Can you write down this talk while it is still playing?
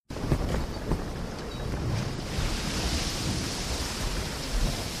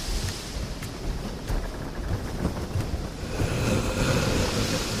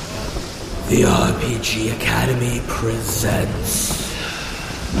RPG Academy presents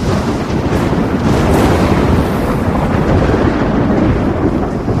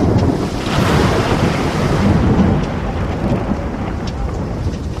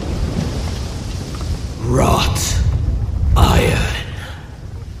Wrought Iron.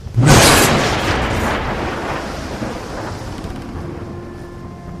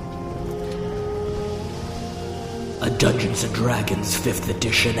 A Dungeons & Dragons 5th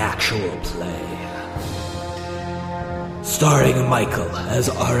edition actual play. Starring Michael as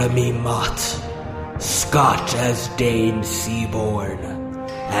Arami Mott, Scott as Dane Seaborn,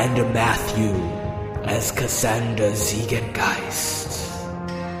 and Matthew as Cassandra Ziegengeist.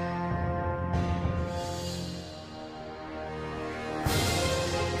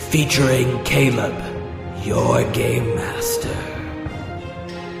 Featuring Caleb, your game master.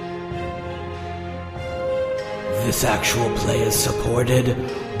 This actual play is supported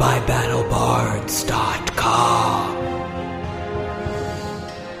by BattleBards.com.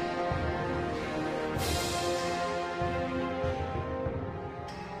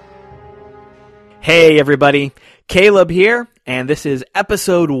 Hey everybody, Caleb here, and this is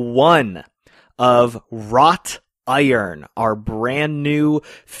episode 1 of Wrought Iron, our brand new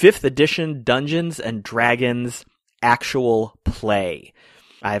 5th edition Dungeons & Dragons actual play.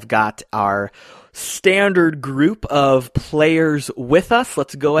 I've got our standard group of players with us.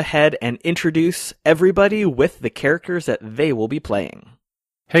 Let's go ahead and introduce everybody with the characters that they will be playing.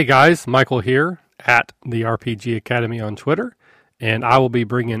 Hey guys, Michael here at the RPG Academy on Twitter, and I will be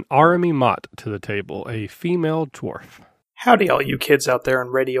bringing Arami Mott to the table, a female dwarf. Howdy, all you kids out there in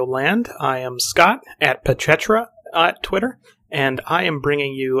Radio Land. I am Scott at Pachetra at Twitter, and I am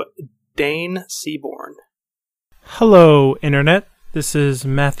bringing you Dane Seaborn. Hello, Internet. This is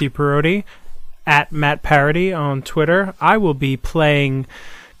Matthew Perotti at Matt Parody on Twitter. I will be playing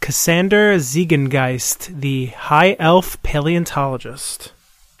Cassandra Ziegengeist, the High Elf Paleontologist.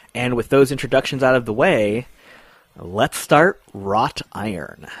 And with those introductions out of the way, let's start Wrought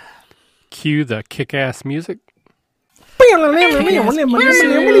Iron. Cue the kick-ass music. Ding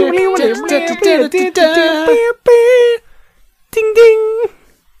ding!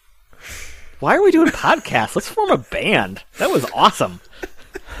 Why are we doing podcasts? Let's form a band. That was awesome.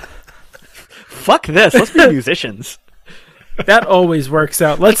 Fuck this. Let's be musicians. That always works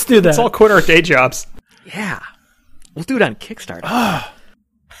out. Let's do that. Let's all quit our day jobs. Yeah. We'll do it on Kickstarter.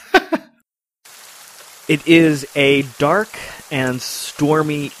 It is a dark and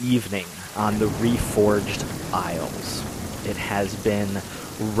stormy evening on the Reforged Isles. It has been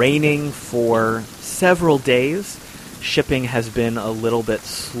raining for several days. Shipping has been a little bit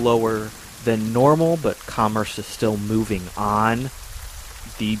slower than normal, but commerce is still moving on.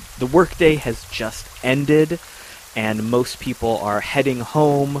 The workday has just ended, and most people are heading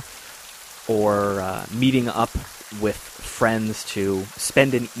home or meeting up with friends to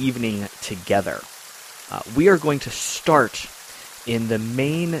spend an evening together. We are going to start in the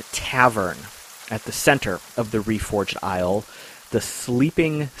main tavern at the center of the Reforged Isle, the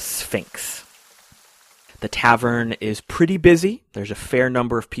Sleeping Sphinx. The tavern is pretty busy. There's a fair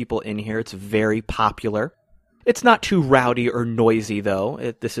number of people in here. It's very popular. It's not too rowdy or noisy,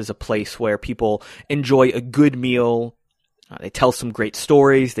 though. This is a place where people enjoy a good meal. They tell some great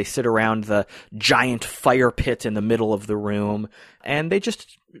stories. They sit around the giant fire pit in the middle of the room, and they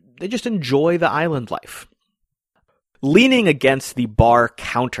just enjoy the island life. Leaning against the bar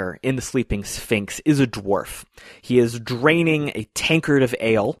counter in the Sleeping Sphinx is a dwarf. He is draining a tankard of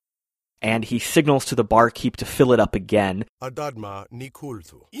ale, and he signals to the barkeep to fill it up again.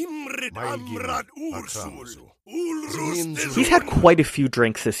 He's had quite a few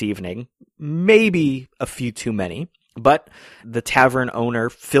drinks this evening, maybe a few too many, but the tavern owner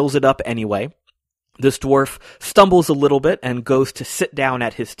fills it up anyway. This dwarf stumbles a little bit and goes to sit down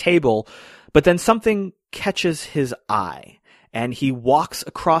at his table, but then something catches his eye, and he walks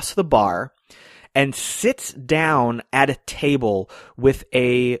across the bar and sits down at a table with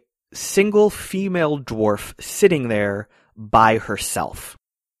a single female dwarf sitting there by herself.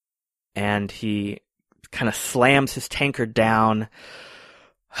 And he kind of slams his tankard down.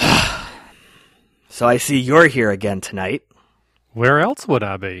 So I see you're here again tonight. Where else would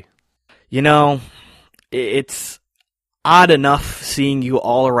I be? You know, it's odd enough seeing you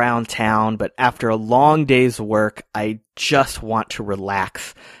all around town, but after a long day's work, I just want to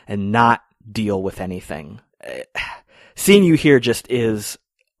relax and not deal with anything. Seeing you here just is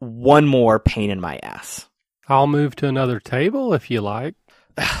one more pain in my ass. I'll move to another table if you like.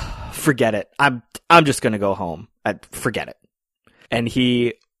 Forget it. I'm just going to go home. Forget it. And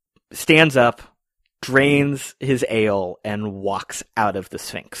he stands up, drains his ale, and walks out of the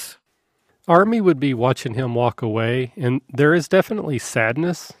Sphinx. Army would be watching him walk away, and there is definitely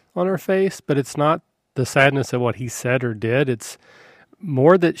sadness on her face, but it's not the sadness of what he said or did. It's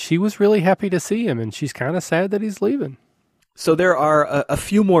more that she was really happy to see him, and she's kind of sad that he's leaving. So there are a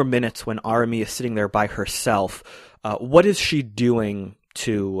few more minutes when Army is sitting there by herself. What is she doing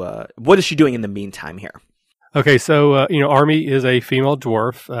in the meantime here? Okay, so, Army is a female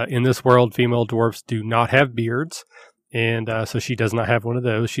dwarf. In this world, female dwarfs do not have beards. And so she does not have one of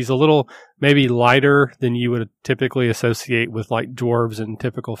those. She's a little maybe lighter than you would typically associate with like dwarves in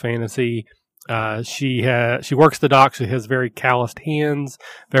typical fantasy. She works the dock. She has very calloused hands,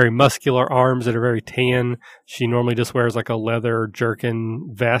 very muscular arms that are very tan. She normally just wears like a leather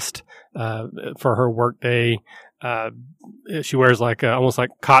jerkin vest for her work day. She wears like almost like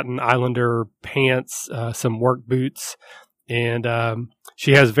cotton Islander pants, some work boots, and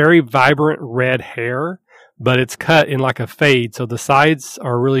she has very vibrant red hair. But it's cut in like a fade, so the sides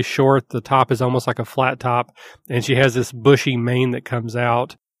are really short. The top is almost like a flat top, and she has this bushy mane that comes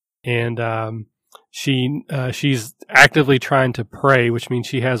out. And she's actively trying to pray, which means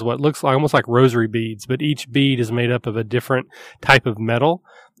she has what looks like almost like rosary beads, but each bead is made up of a different type of metal.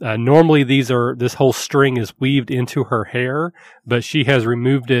 Normally, this whole string is weaved into her hair, but she has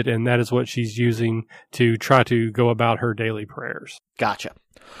removed it, and that is what she's using to try to go about her daily prayers. Gotcha.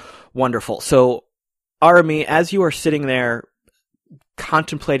 Wonderful. So, Army, as you are sitting there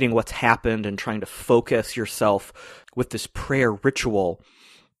contemplating what's happened and trying to focus yourself with this prayer ritual,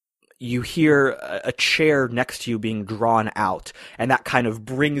 you hear a chair next to you being drawn out, and that kind of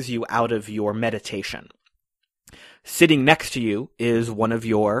brings you out of your meditation. Sitting next to you is one of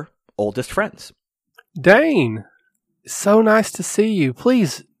your oldest friends. Dane, so nice to see you.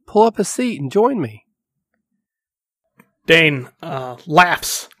 Please pull up a seat and join me. Dane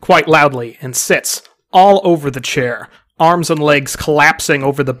laughs quite loudly and sits all over the chair, arms and legs collapsing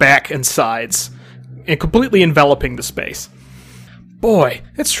over the back and sides, and completely enveloping the space. Boy,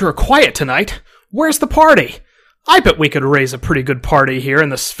 it's sure quiet tonight. Where's the party? I bet we could raise a pretty good party here in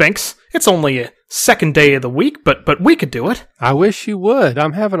the Sphinx. It's only a second day of the week, but we could do it. I wish you would.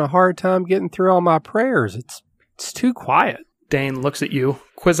 I'm having a hard time getting through all my prayers. It's too quiet. Dane looks at you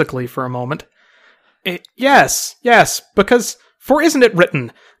quizzically for a moment. Yes, because for isn't it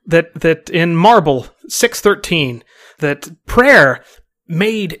written that in Marble 6:13 that prayer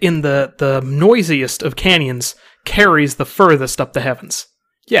made in the noisiest of canyons carries the furthest up the heavens?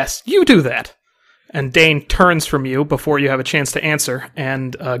 Yes, you do that. And Dane turns from you before you have a chance to answer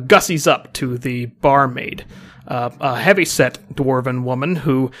and gussies up to the barmaid, a heavy-set dwarven woman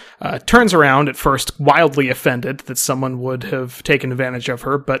who turns around at first wildly offended that someone would have taken advantage of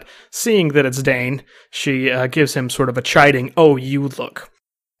her, but seeing that it's Dane, she gives him sort of a chiding, "Oh, you look."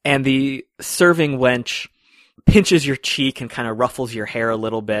 And the serving wench pinches your cheek and kind of ruffles your hair a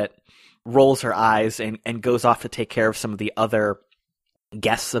little bit, rolls her eyes, and goes off to take care of some of the other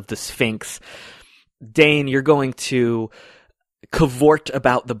guests of the Sphinx. Dane, you're going to cavort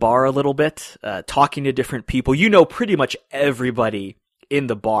about the bar a little bit, talking to different people. You know pretty much everybody in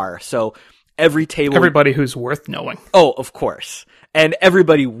the bar, so every table... Everybody who's worth knowing. Oh, of course. And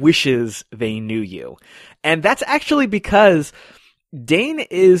everybody wishes they knew you. And that's actually because Dane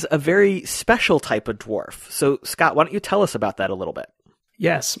is a very special type of dwarf. So, Scott, why don't you tell us about that a little bit?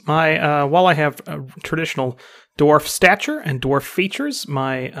 Yes, while I have a traditional dwarf stature and dwarf features,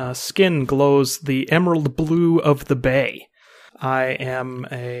 my skin glows the emerald blue of the bay. I am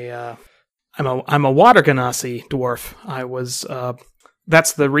I'm a water genasi dwarf.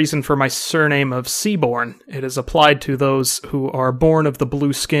 That's the reason for my surname of Seaborn. It is applied to those who are born of the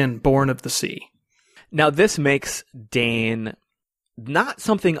blue skin, born of the sea. Now, this makes Dane not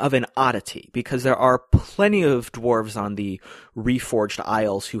something of an oddity, because there are plenty of dwarves on the Reforged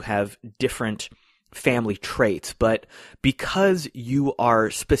Isles who have different family traits, but because you are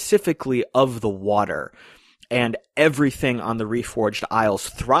specifically of the water, and everything on the Reforged Isles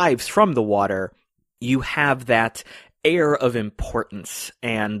thrives from the water, you have that air of importance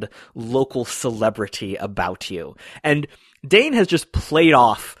and local celebrity about you. And Dane has just played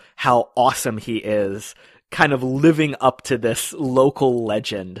off how awesome he is, kind of living up to this local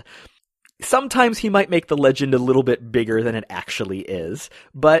legend. Sometimes he might make the legend a little bit bigger than it actually is,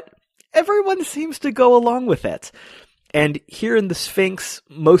 but everyone seems to go along with it. And here in the Sphinx,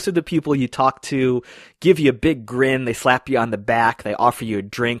 most of the people you talk to give you a big grin, they slap you on the back, they offer you a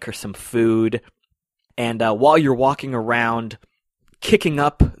drink or some food. And while you're walking around, kicking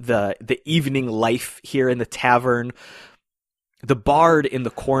up the evening life here in the tavern, the bard in the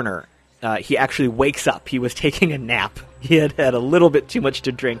corner, he actually wakes up. He was taking a nap. He had had a little bit too much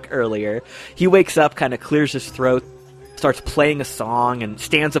to drink earlier. He wakes up, kind of clears his throat, starts playing a song and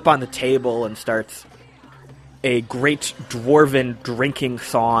stands up on the table and starts a great dwarven drinking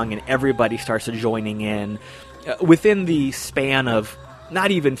song, and everybody starts joining in. Within the span of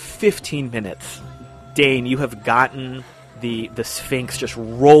not even 15 minutes, Dane, you have gotten the Sphinx just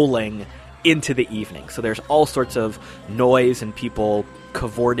rolling into the evening. So there's all sorts of noise and people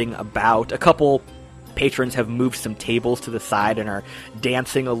cavorting about. A couple patrons have moved some tables to the side and are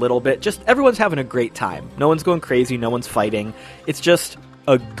dancing a little bit. Just everyone's having a great time. No one's going crazy, no one's fighting. It's just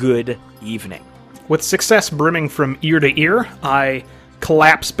a good evening. With success brimming from ear to ear, I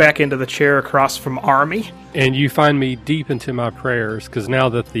collapse back into the chair across from Army. And you find me deep into my prayers, because now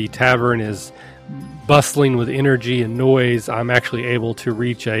that the tavern is bustling with energy and noise, I'm actually able to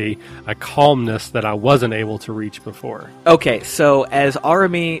reach a calmness that I wasn't able to reach before. Okay, so as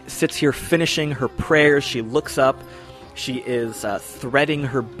Arami sits here finishing her prayers, she looks up. She is threading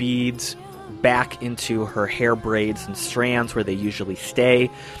her beads back into her hair braids and strands where they usually stay.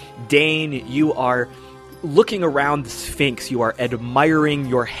 Dane, you are looking around the Sphinx. You are admiring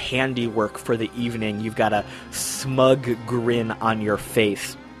your handiwork for the evening. You've got a smug grin on your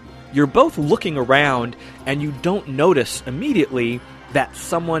face. You're both looking around, and you don't notice immediately that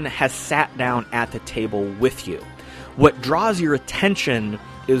someone has sat down at the table with you. What draws your attention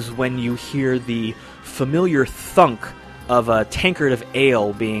is when you hear the familiar thunk of a tankard of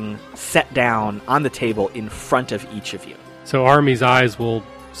ale being set down on the table in front of each of you. So Army's eyes will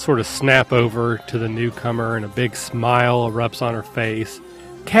sort of snap over to the newcomer, and a big smile erupts on her face.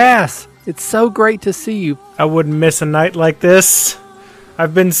 Cass, it's so great to see you. I wouldn't miss a night like this.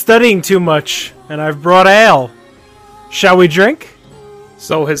 I've been studying too much, and I've brought ale. Shall we drink?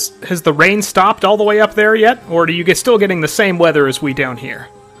 So has the rain stopped all the way up there yet? Or do you still getting the same weather as we down here?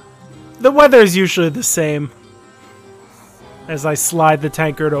 The weather is usually the same. As I slide the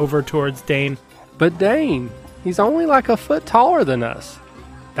tankard over towards Dane. But Dane, he's only like a foot taller than us.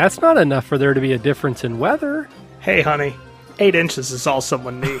 That's not enough for there to be a difference in weather. Hey, honey, 8 inches is all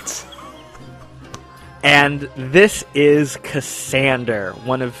someone needs. And this is Cassander,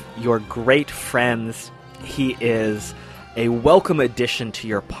 one of your great friends. He is a welcome addition to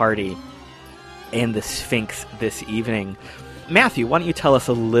your party and the Sphinx this evening. Matthew, why don't you tell us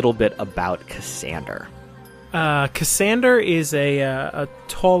a little bit about Cassander? Cassander is a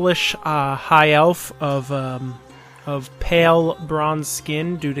tallish high elf of pale bronze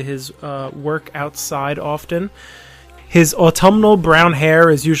skin due to his work outside often. His autumnal brown hair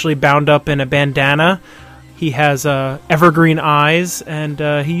is usually bound up in a bandana. He has evergreen eyes, and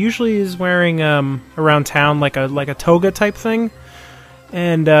he usually is wearing around town like a toga type thing.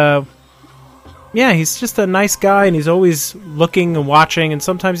 And yeah, he's just a nice guy, and he's always looking and watching, and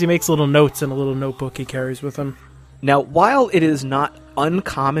sometimes he makes little notes in a little notebook he carries with him. Now, while it is not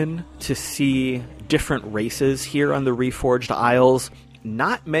uncommon to see different races here on the Reforged Isles,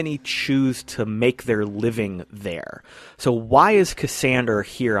 not many choose to make their living there. So why is Cassander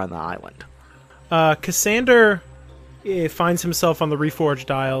here on the island? Cassander finds himself on the Reforged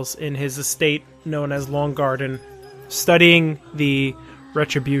Isles in his estate known as Long Garden, studying the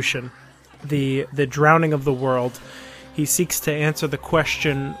retribution, the drowning of the world. He seeks to answer the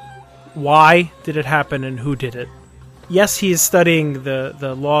question, why did it happen and who did it? Yes, he is studying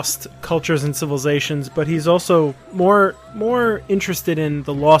the lost cultures and civilizations, but he's also more interested in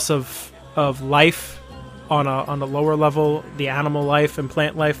the loss of life on a lower level, the animal life and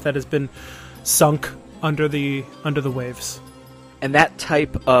plant life that has been sunk under the waves. And that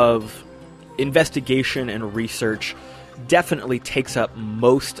type of investigation and research definitely takes up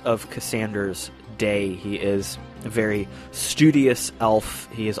most of Cassander's day. He is a very studious elf.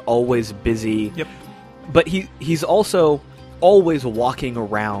 He is always busy. Yep. But he's also always walking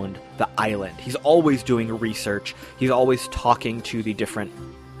around the island. He's always doing research. He's always talking to the different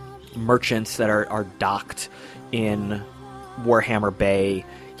merchants that are docked in Warhammer Bay.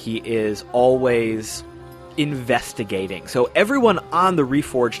 He is always investigating. So everyone on the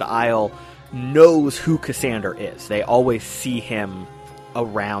Reforged Isle knows who Cassander is. They always see him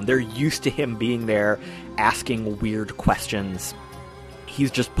around. They're used to him being there, asking weird questions.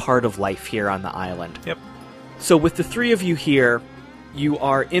 He's just part of life here on the island. Yep. So with the three of you here, you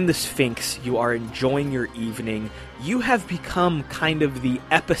are in the Sphinx. You are enjoying your evening. You have become kind of the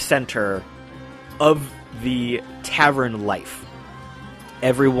epicenter of the tavern life.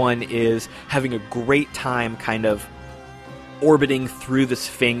 Everyone is having a great time kind of orbiting through the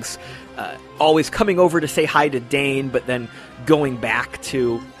Sphinx, always coming over to say hi to Dane, but then going back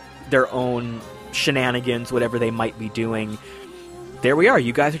to their own shenanigans, whatever they might be doing. there we are.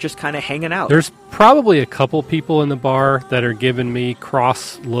 You guys are just kind of hanging out. There's probably a couple people in the bar that are giving me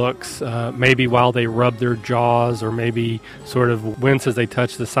cross looks, maybe while they rub their jaws or maybe sort of wince as they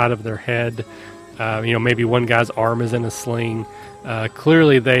touch the side of their head. Maybe one guy's arm is in a sling.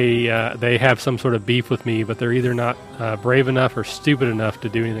 Clearly they have some sort of beef with me, but they're either not brave enough or stupid enough to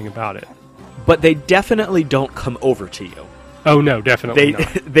do anything about it. But they definitely don't come over to you. Oh, no, definitely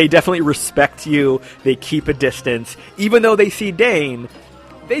not. They definitely respect you. They keep a distance. Even though they see Dane,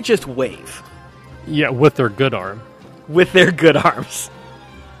 they just wave. Yeah, with their good arm. With their good arms.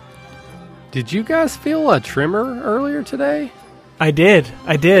 Did you guys feel a tremor earlier today? I did.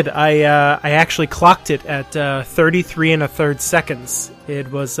 I actually clocked it at 33 and a third seconds.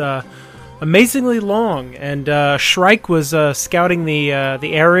 It was amazingly long, and Shrike was scouting the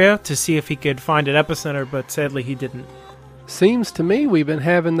area to see if he could find an epicenter, but sadly he didn't. Seems to me we've been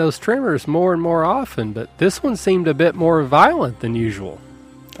having those tremors more and more often, but this one seemed a bit more violent than usual.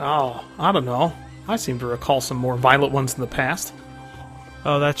 Oh, I don't know. I seem to recall some more violent ones in the past.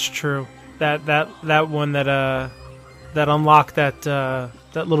 Oh, that's true. That one that unlocked that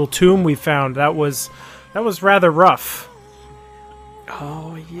little tomb we found, that was rather rough.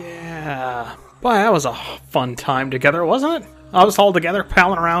 Oh, yeah. Boy, that was a fun time together, wasn't it? I was all together,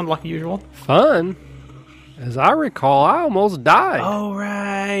 palling around like usual. Fun? As I recall, I almost died. Oh,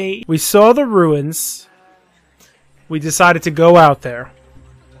 right. We saw the ruins. We decided to go out there.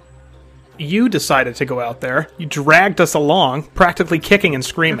 You decided to go out there. You dragged us along, practically kicking and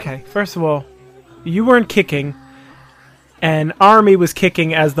screaming. Okay, first of all, you weren't kicking, and Army was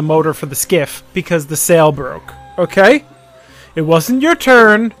kicking as the motor for the skiff because the sail broke. Okay? It wasn't your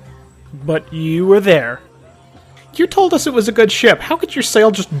turn, but you were there. You told us it was a good ship. How could your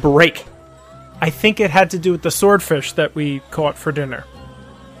sail just break? I think it had to do with the swordfish that we caught for dinner.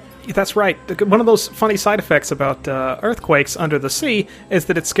 That's right. One of those funny side effects about earthquakes under the sea is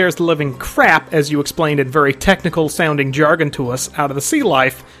that it scares the living crap, as you explained in very technical-sounding jargon to us, out of the sea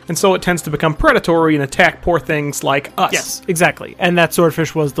life, and so it tends to become predatory and attack poor things like us. Yes, exactly. And that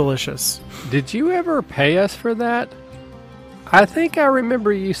swordfish was delicious. Did you ever pay us for that? I think I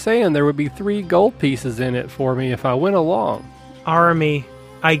remember you saying there would be 3 gold pieces in it for me if I went along. Army,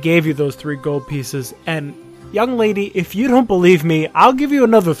 I gave you those 3 gold pieces, and young lady, if you don't believe me, I'll give you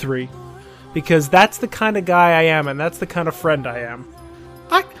another 3. Because that's the kind of guy I am, and that's the kind of friend I am.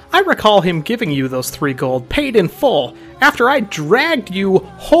 I recall him giving you those 3 gold, paid in full, after I dragged you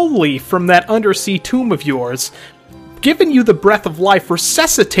wholly from that undersea tomb of yours, given you the breath of life,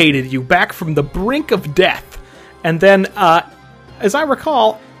 resuscitated you back from the brink of death, and then, as I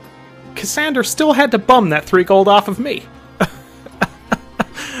recall, Cassander still had to bum that 3 gold off of me.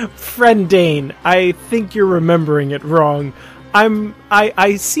 Friend Dane, I think you're remembering it wrong.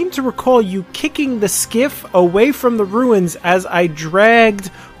 I seem to recall you kicking the skiff away from the ruins as I dragged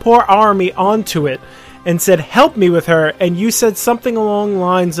poor Army onto it and said, "Help me with her," and you said something along the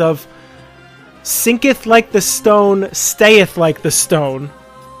lines of, "Sinketh like the stone, stayeth like the stone."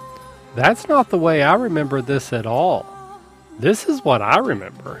 That's not the way I remember this at all. This is what I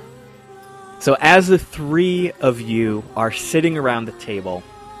remember. So as the 3 of you are sitting around the table,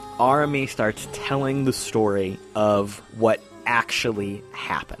 Army starts telling the story of what actually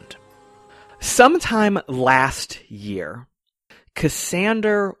happened. Sometime last year,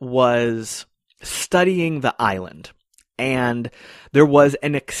 Cassander was studying the island, and there was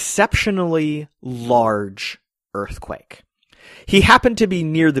an exceptionally large earthquake. He happened to be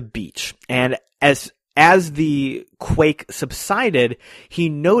near the beach, and as the quake subsided, he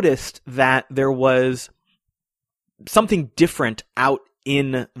noticed that there was something different out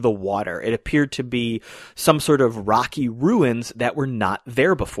in the water. It appeared to be some sort of rocky ruins that were not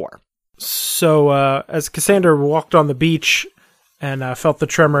there before. So, as Cassander walked on the beach and felt the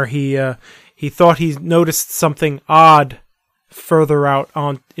tremor, he thought he noticed something odd further out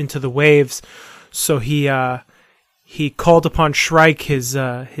on into the waves. So he called upon Shrike, his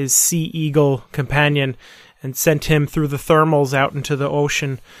sea eagle companion, and sent him through the thermals out into the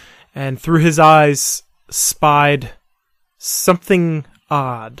ocean, and through his eyes spied something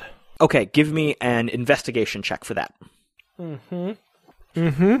odd. Okay, give me an investigation check for that.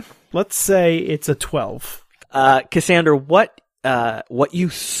 Let's say it's a 12. Cassander, what you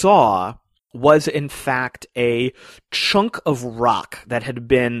saw was in fact a chunk of rock that had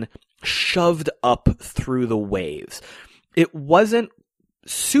been shoved up through the waves. It wasn't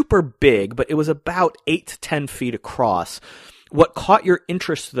super big, but it was about 8 to 10 feet across. What caught your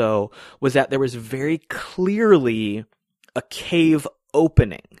interest, though, was that there was very clearly a cave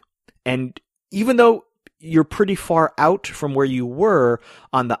opening. And even though you're pretty far out from where you were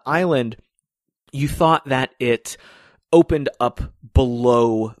on the island, you thought that it opened up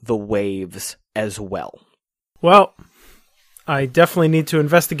below the waves as well. Well, I definitely need to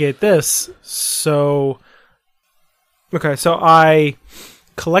investigate this. So I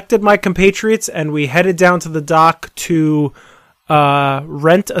collected my compatriots and we headed down to the dock to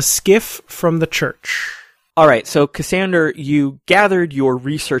rent a skiff from the church. All right, so Cassander, you gathered your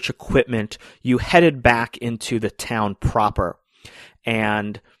research equipment, you headed back into the town proper,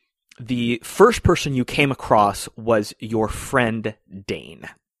 and the first person you came across was your friend Dane.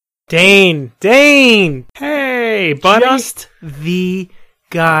 Dane! Hey, buddy. Just the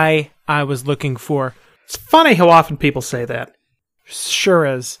guy I was looking for. It's funny how often people say that. Sure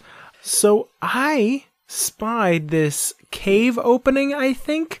is. So I spied this cave opening, I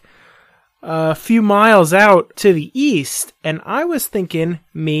think, a few miles out to the east, and I was thinking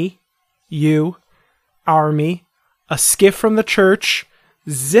me, you, Army, a skiff from the church,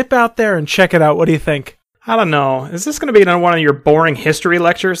 zip out there and check it out. What do you think? I don't know. Is this going to be another one of your boring history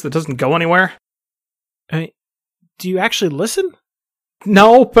lectures that doesn't go anywhere? Do you actually listen?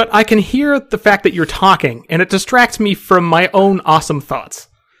 No, but I can hear the fact that you're talking, and it distracts me from my own awesome thoughts.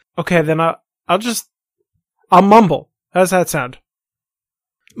 Okay, then I'll mumble. How does that sound?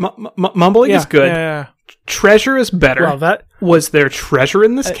 Mumbling is good. Yeah. Treasure is better. Well, was there treasure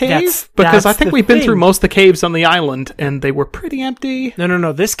in this cave? Because I think we've been through most of the caves on the island, and they were pretty empty.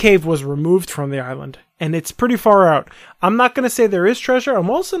 No. This cave was removed from the island, and it's pretty far out. I'm not going to say there is treasure. I'm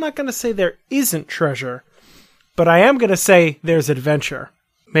also not going to say there isn't treasure. But I am going to say there's adventure.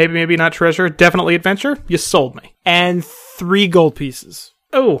 Maybe not treasure. Definitely adventure. You sold me. And 3 gold pieces.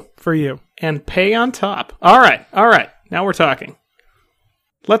 Oh, for you. And pay on top. All right. Now we're talking.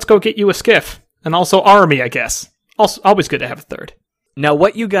 Let's go get you a skiff. And also Army, I guess. Also, always good to have a third. Now,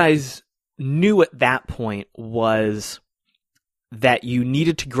 what you guys knew at that point was that you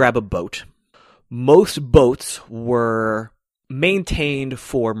needed to grab a boat. Most boats were maintained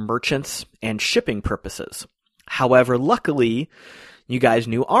for merchants and shipping purposes. However, luckily, you guys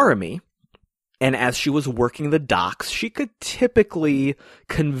knew Arami, and as she was working the docks, she could typically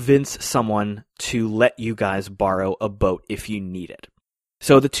convince someone to let you guys borrow a boat if you need it.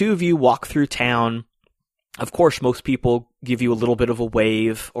 So the two of you walk through town. Of course, most people give you a little bit of a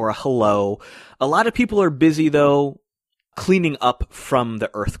wave or a hello. A lot of people are busy, though, cleaning up from the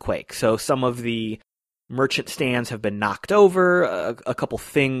earthquake. So some of the merchant stands have been knocked over. A couple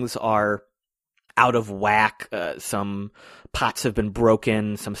things are out of whack. Some pots have been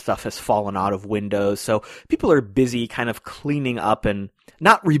broken. Some stuff has fallen out of windows. So people are busy kind of cleaning up and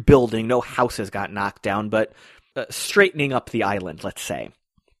not rebuilding. No houses got knocked down, but straightening up the island, let's say.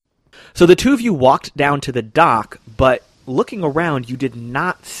 So the two of you walked down to the dock, but looking around, you did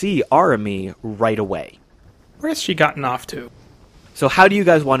not see Arami right away. Where's she gotten off to? So how do you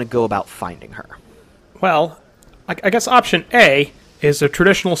guys want to go about finding her? Well, I guess option A is a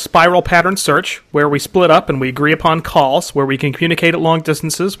traditional spiral pattern search, where we split up and we agree upon calls, where we can communicate at long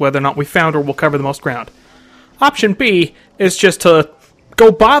distances whether or not we found her will cover the most ground. Option B is just to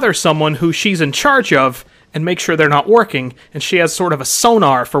go bother someone who she's in charge of and make sure they're not working, and she has sort of a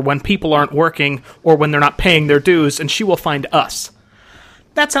sonar for when people aren't working or when they're not paying their dues, and she will find us.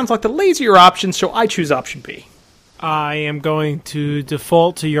 That sounds like the lazier option, so I choose option B. I am going to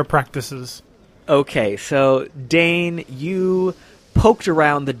default to your practices. Okay, so Dane, you poked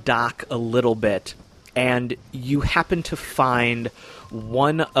around the dock a little bit, and you happened to find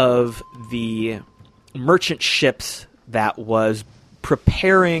one of the merchant ships that was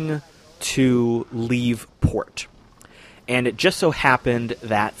preparing to leave port. And it just so happened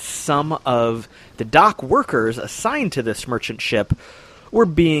that some of the dock workers assigned to this merchant ship were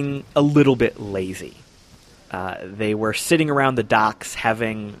being a little bit lazy. They were sitting around the docks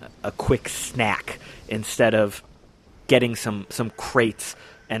having a quick snack instead of getting some crates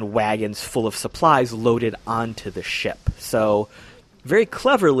and wagons full of supplies loaded onto the ship. So, very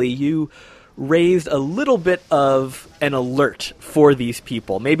cleverly, you raised a little bit of an alert for these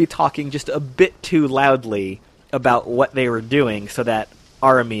people, maybe talking just a bit too loudly about what they were doing so that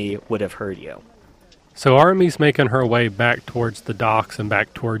Arami would have heard you. So Arami's making her way back towards the docks and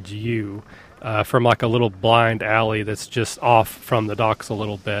back towards you from like a little blind alley that's just off from the docks a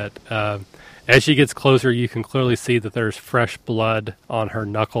little bit. As she gets closer, you can clearly see that there's fresh blood on her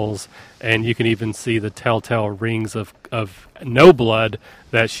knuckles, and you can even see the telltale rings of no blood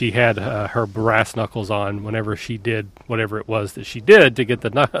that she had her brass knuckles on whenever she did whatever it was that she did to get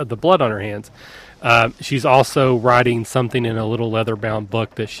the blood on her hands. She's also writing something in a little leather-bound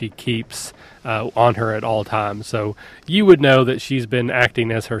book that she keeps on her at all times. So you would know that she's been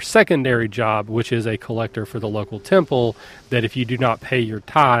acting as her secondary job, which is a collector for the local temple, that if you do not pay your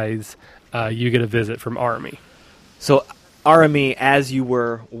tithes, you get a visit from Arami. So, Arami, as you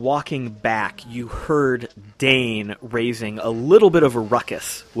were walking back, you heard Dane raising a little bit of a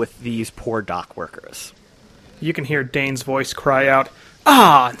ruckus with these poor dock workers. You can hear Dane's voice cry out,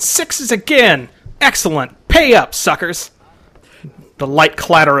 "Ah, sixes again! Excellent! Pay up, suckers!" The light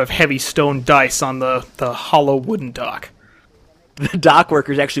clatter of heavy stone dice on the hollow wooden dock. The dock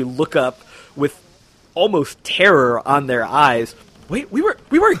workers actually look up with almost terror on their eyes. Wait, we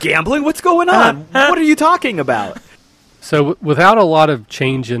were gambling? What's going on? What are you talking about? So without a lot of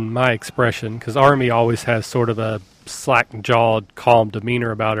change in my expression, because Army always has sort of a slack-jawed, calm demeanor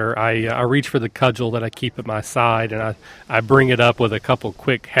about her, I reach for the cudgel that I keep at my side, and I bring it up with a couple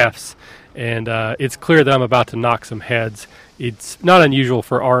quick hefts, and it's clear that I'm about to knock some heads. It's not unusual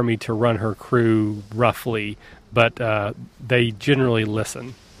for Army to run her crew roughly, but they generally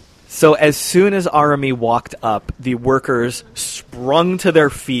listen. So as soon as Arami walked up, the workers sprung to their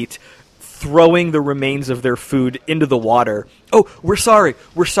feet, throwing the remains of their food into the water. "Oh, we're sorry.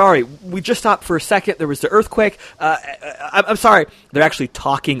 We just stopped for a second. There was the earthquake. I'm sorry." They're actually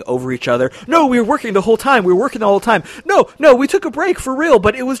talking over each other. "No, we were working the whole time. No, we took a break for real,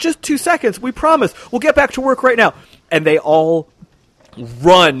 but it was just 2 seconds. We promise. We'll get back to work right now." And they all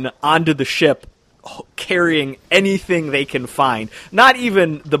run onto the ship, carrying anything they can find. Not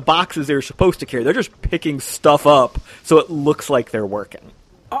even the boxes they're supposed to carry. They're just picking stuff up so it looks like they're working.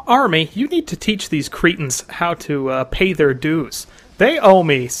 Army, you need to teach these cretins how to pay their dues. They owe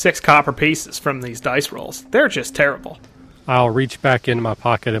me 6 copper pieces from these dice rolls. They're just terrible. I'll reach back into my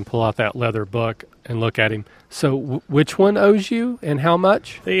pocket and pull out that leather book and look at him. "So which one owes you and how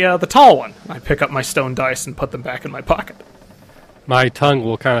much?" The tall one. I pick up my stone dice and put them back in my pocket. My tongue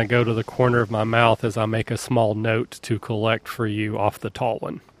will kind of go to the corner of my mouth as I make a small note to collect for you off the tall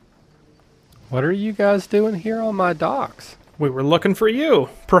one. "What are you guys doing here on my docks?" We were looking for you.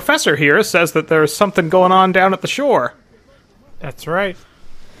 Professor here says that there's something going on down at the shore. That's right.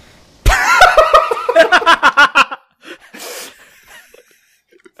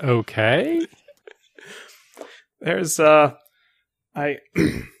 Okay. There's, I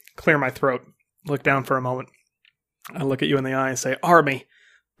clear my throat, look down for a moment. I look at you in the eye and say, "Army,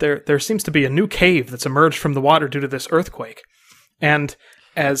 there seems to be a new cave that's emerged from the water due to this earthquake. And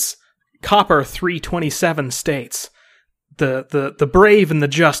as Copper 327 states, the brave and the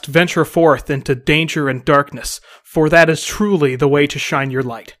just venture forth into danger and darkness, for that is truly the way to shine your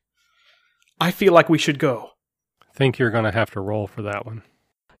light. I feel like we should go." Think you're going to have to roll for that one.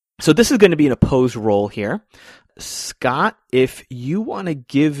 So this is going to be an opposed roll here. Scott, if you want to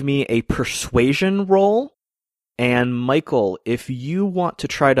give me a persuasion roll, and Michael, if you want to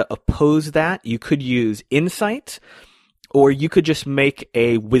try to oppose that, you could use insight, or you could just make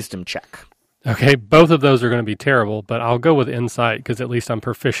a wisdom check. Okay, both of those are going to be terrible, but I'll go with insight because at least I'm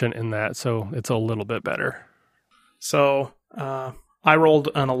proficient in that, so it's a little bit better. So, I rolled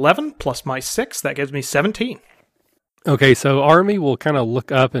an 11 plus my 6. That gives me 17. Okay, so Army will kind of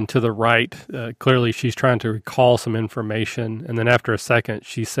look up and to the right. Clearly, she's trying to recall some information, and then after a second,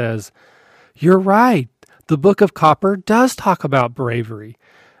 she says, "You're right. The Book of Copper does talk about bravery.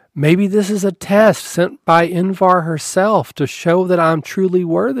 Maybe this is a test sent by Invar herself to show that I'm truly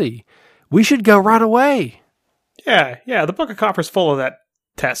worthy. We should go right away." Yeah, the Book of Copper's full of that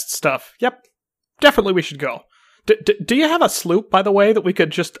test stuff. Yep, definitely we should go. Do you have a sloop, by the way, that we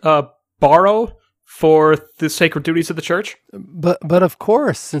could just borrow for the sacred duties of the church? But of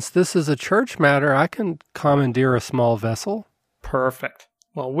course, since this is a church matter, I can commandeer a small vessel. Perfect.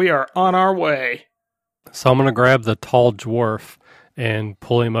 Well, we are on our way. So I'm going to grab the tall dwarf and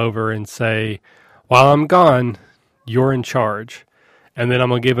pull him over and say, "While I'm gone, you're in charge." And then I'm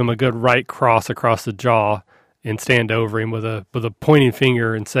going to give him a good right cross across the jaw and stand over him with a pointing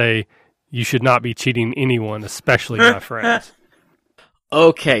finger and say, "You should not be cheating anyone, especially my friends."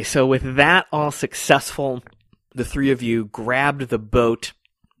 Okay, so with that all successful, the three of you grabbed the boat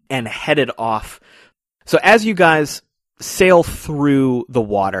and headed off. So as you guys sail through the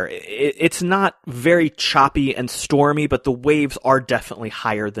water, it's not very choppy and stormy, but the waves are definitely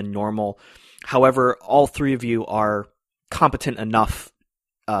higher than normal. However, all three of you are competent enough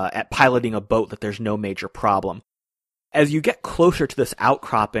at piloting a boat that there's no major problem. As you get closer to this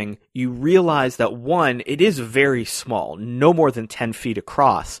outcropping, you realize that, one, it is very small, no more than 10 feet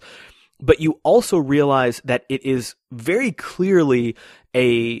across, but you also realize that it is very clearly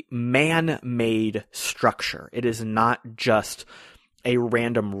a man-made structure. It is not just a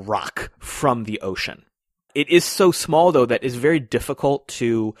random rock from the ocean. It is so small, though, that it's very difficult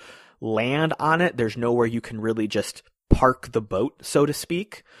to land on it. There's nowhere you can really just park the boat, so to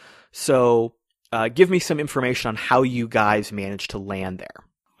speak. So give me some information on how you guys managed to land there.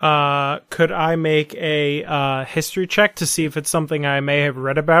 Could I make a history check to see if it's something I may have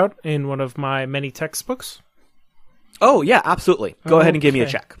read about in one of my many textbooks? Oh, yeah, absolutely. Go ahead and give me a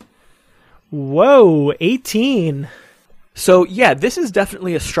Okay. check. Whoa, 18. So, yeah, this is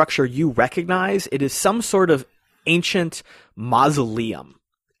definitely a structure you recognize. It is some sort of ancient mausoleum.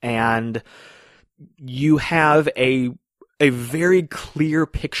 And you have a very clear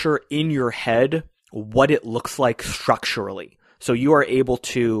picture in your head what it looks like structurally. So you are able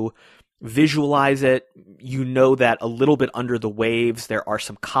to visualize it. You know that a little bit under the waves, there are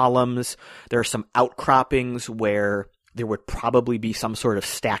some columns. There are some outcroppings where there would probably be some sort of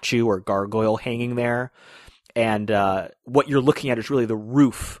statue or gargoyle hanging there. And what you're looking at is really the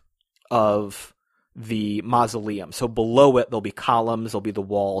roof of the mausoleum. So below it, there'll be columns, there'll be the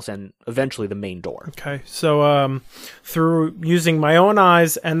walls, and eventually the main door. Okay, so through using my own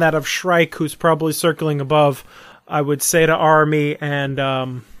eyes and that of Shrike, who's probably circling above, I would say to Army and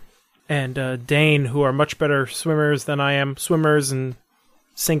Dane, who are much better swimmers than I am, swimmers and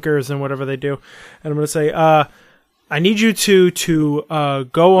sinkers and whatever they do, and I'm going to say, I need you to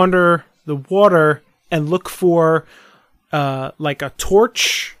go under the water and look for like a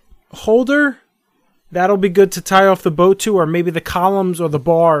torch holder. That'll be good to tie off the boat to, or maybe the columns or the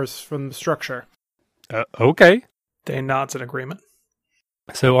bars from the structure. Okay. Dane nods in agreement.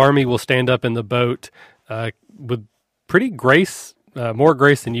 So Army will stand up in the boat with pretty grace, more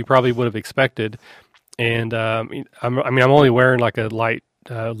grace than you probably would have expected. And I'm only wearing like a light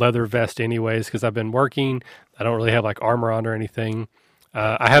leather vest anyways because I've been working. I don't really have like armor on or anything.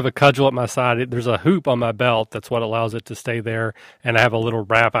 I have a cudgel at my side. There's a hoop on my belt. That's what allows it to stay there. And I have a little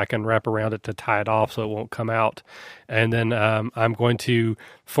wrap I can wrap around it to tie it off so it won't come out. And then I'm going to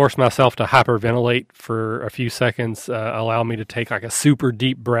force myself to hyperventilate for a few seconds, allow me to take like a super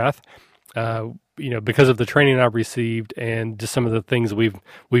deep breath. Because of the training I've received and just some of the things we've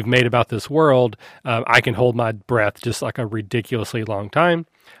made about this world, I can hold my breath just like a ridiculously long time.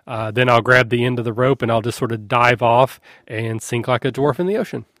 Then I'll grab the end of the rope and I'll just sort of dive off and sink like a dwarf in the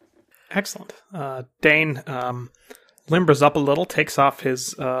ocean. Excellent. Dane limbers up a little, takes off his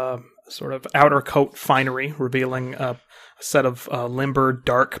sort of outer coat finery, revealing a set of limber,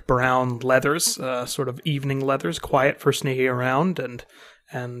 dark brown leathers, sort of evening leathers, quiet for sneaking around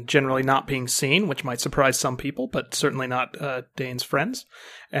and generally not being seen, which might surprise some people, but certainly not Dane's friends.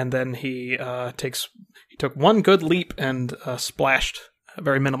 And then he took one good leap and splashed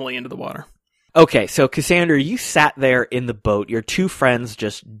very minimally into the water. Okay, so Cassandra, you sat there in the boat. Your two friends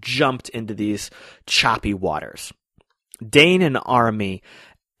just jumped into these choppy waters. Dane and Army,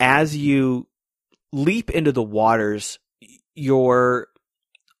 as you leap into the waters, you're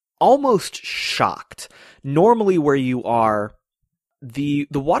almost shocked. Normally where you are, the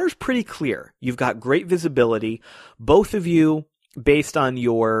water's pretty clear. You've got great visibility. Both of you, based on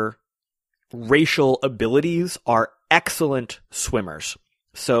your racial abilities, are excellent swimmers.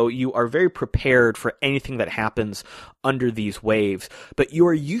 So you are very prepared for anything that happens under these waves. But you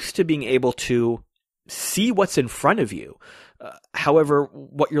are used to being able to see what's in front of you. However,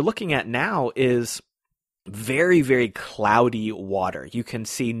 what you're looking at now is very, very cloudy water. You can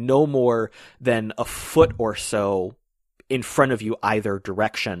see no more than a foot or so in front of you either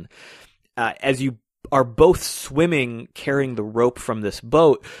direction. As you are both swimming, carrying the rope from this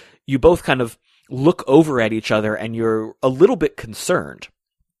boat, you both kind of look over at each other and you're a little bit concerned.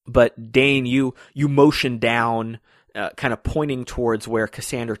 But Dane, you motion down, kind of pointing towards where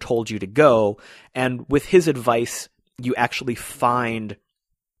Cassandra told you to go. And with his advice, you actually find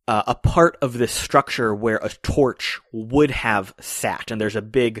a part of this structure where a torch would have sat. And there's a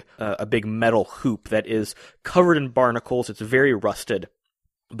big metal hoop that is covered in barnacles. It's very rusted,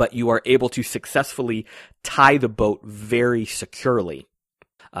 but you are able to successfully tie the boat very securely.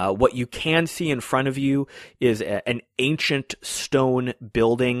 What you can see in front of you is an ancient stone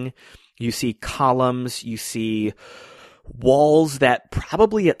building. You see columns, you see walls that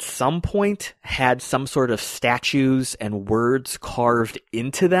probably at some point had some sort of statues and words carved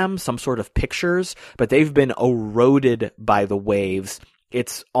into them, some sort of pictures, but they've been eroded by the waves.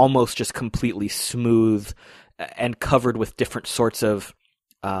 It's almost just completely smooth and covered with different sorts of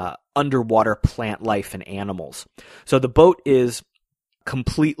underwater plant life and animals. So the boat is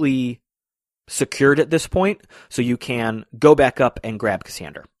completely secured at this point, so you can go back up and grab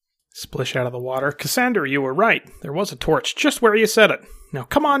Cassandra. Splish out of the water. Cassandra, you were right. There was a torch just where you said it. Now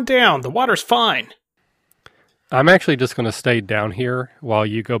come on down. The water's fine. I'm actually just going to stay down here while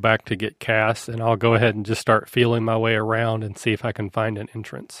you go back to get Cass, and I'll go ahead and just start feeling my way around and see if I can find an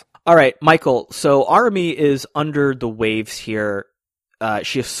entrance. All right, Michael, so Army is under the waves here.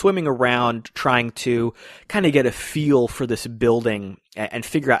 She is swimming around trying to kind of get a feel for this building and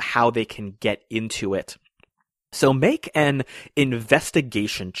figure out how they can get into it. So make an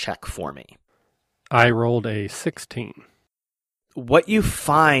investigation check for me. I rolled a 16. What you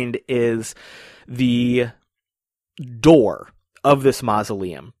find is the door of this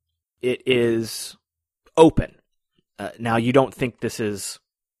mausoleum. It is open. Now, you don't think this is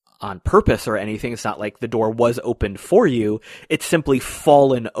on purpose or anything. It's not like the door was opened for you. It's simply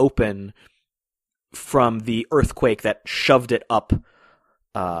fallen open from the earthquake that shoved it up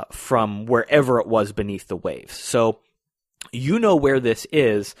from wherever it was beneath the waves. So you know where this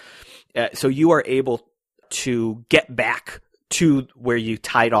is. So you are able to get back to where you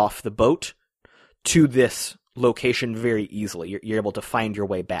tied off the boat to this location very easily. You're able to find your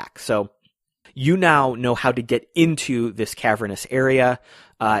way back. So you now know how to get into this cavernous area.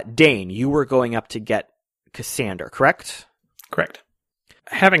 Dane, you were going up to get Cassander, correct? Correct.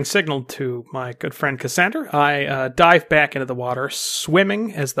 Having signaled to my good friend Cassander, I dive back into the water,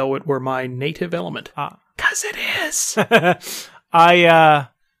 swimming as though it were my native element. 'Cause it is!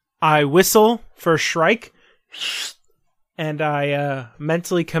 I whistle for Shrike, and I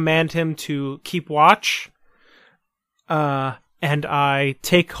mentally command him to keep watch. And I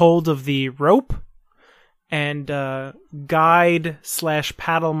take hold of the rope and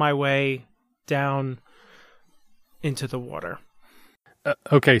guide/paddle my way down into the water.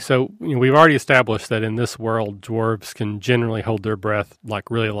 Okay, so we've already established that in this world, dwarves can generally hold their breath like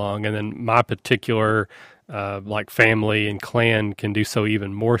really long, and then my particular family and clan can do so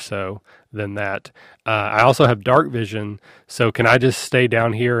even more so than that. I also have dark vision, so can I just stay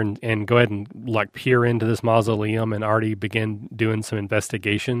down here and go ahead and peer into this mausoleum and already begin doing some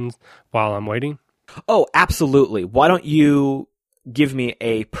investigations while I'm waiting? Oh, absolutely. Why don't you give me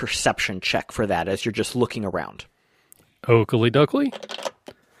a perception check for that as you're just looking around? Oakley dokley.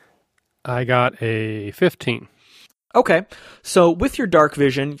 I got a 15. Okay, so with your dark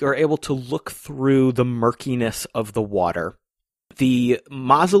vision, you're able to look through the murkiness of the water. The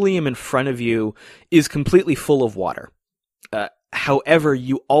mausoleum in front of you is completely full of water. However,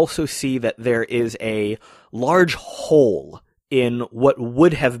 you also see that there is a large hole in what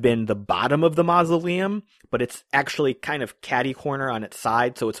would have been the bottom of the mausoleum, but it's actually kind of catty corner on its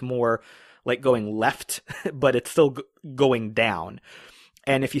side, so it's more like going left, but it's still going down.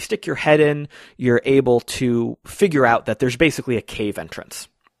 And if you stick your head in, you're able to figure out that there's basically a cave entrance.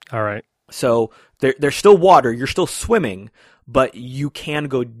 All right. So there's still water, you're still swimming, but you can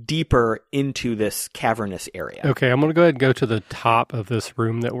go deeper into this cavernous area. Okay, I'm going to go ahead and go to the top of this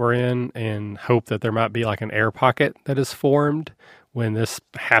room that we're in and hope that there might be like an air pocket that is formed when this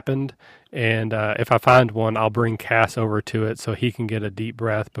happened. And if I find one, I'll bring Cass over to it so he can get a deep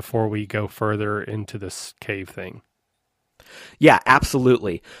breath before we go further into this cave thing. Yeah,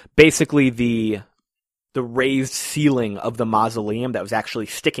 absolutely. Basically, the raised ceiling of the mausoleum that was actually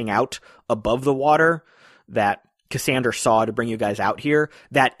sticking out above the water that Cassander saw to bring you guys out here,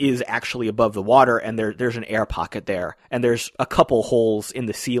 that is actually above the water, and there's an air pocket there. And there's a couple holes in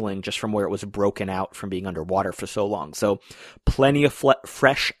the ceiling just from where it was broken out from being underwater for so long. So plenty of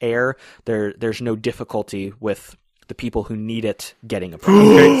fresh air. There's no difficulty with the people who need it getting a breath.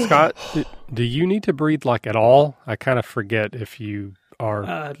 Okay, Scott, do you need to breathe at all? I kind of forget if you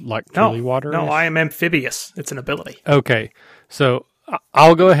are truly water. No, I am amphibious. It's an ability. Okay, so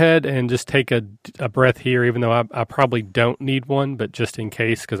I'll go ahead and just take a breath here, even though I probably don't need one, but just in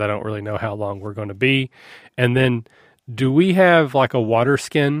case, because I don't really know how long we're going to be. And then, do we have a water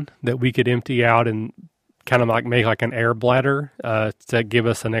skin that we could empty out and kind of make an air bladder to give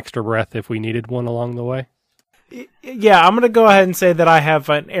us an extra breath if we needed one along the way? Yeah, I'm going to go ahead and say that I have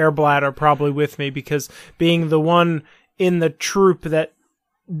an air bladder probably with me, because being the one in the troop that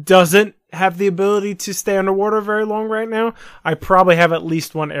doesn't have the ability to stay underwater very long right now, I probably have at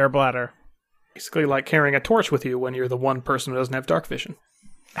least one air bladder. Basically like carrying a torch with you when you're the one person who doesn't have dark vision.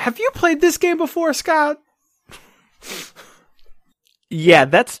 Have you played this game before, Scott? Yeah,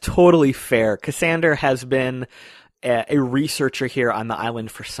 that's totally fair. Cassander has been a researcher here on the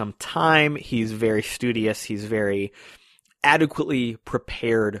island for some time. He's very studious. He's very adequately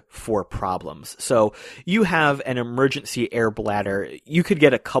prepared for problems. So you have an emergency air bladder. You could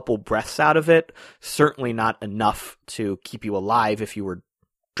get a couple breaths out of it. Certainly not enough to keep you alive if you were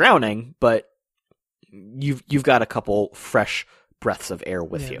drowning, but you've got a couple fresh breaths of air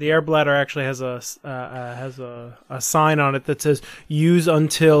with you. The air bladder actually has a sign on it that says "Use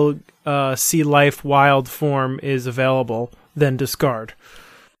until sea life wild form is available, then discard."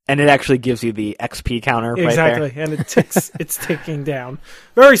 And it actually gives you the XP counter right there. Exactly, and it's ticking down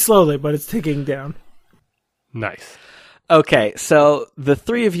very slowly, but it's ticking down. Nice. Okay, so the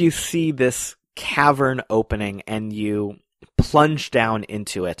three of you see this cavern opening, and you plunge down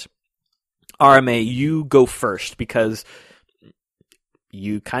into it. RMA, you go first, because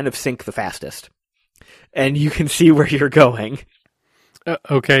you kind of sink the fastest. And you can see where you're going.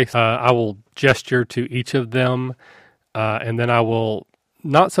 Okay, I will gesture to each of them, and then I will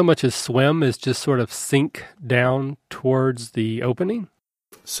not so much as swim as just sort of sink down towards the opening.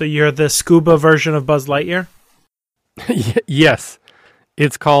 So you're the scuba version of Buzz Lightyear? Yes.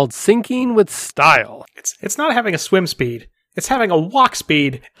 It's called sinking with style. It's not having a swim speed. It's having a walk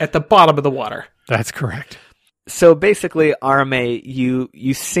speed at the bottom of the water. That's correct. So basically, RMA,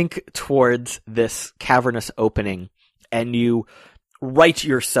 you sink towards this cavernous opening, and you right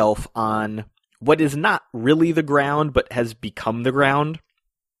yourself on what is not really the ground, but has become the ground.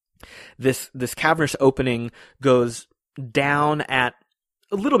 This cavernous opening goes down at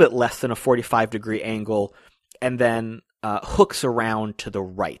a little bit less than a 45-degree angle, and then hooks around to the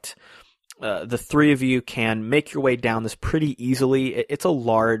right. The three of you can make your way down this pretty easily. It's a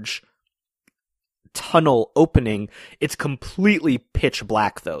large tunnel opening. It's completely pitch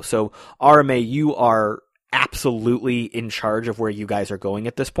black, though. So, RMA, you are absolutely in charge of where you guys are going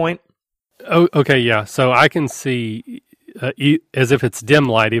at this point. Oh, okay, yeah. So I can see as if it's dim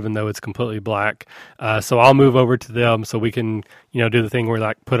light, even though it's completely black. So I'll move over to them so we can, do the thing where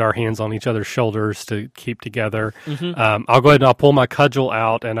like put our hands on each other's shoulders to keep together. Mm-hmm. I'll go ahead and I'll pull my cudgel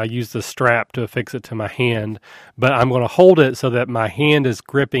out, and I use the strap to affix it to my hand. But I'm going to hold it so that my hand is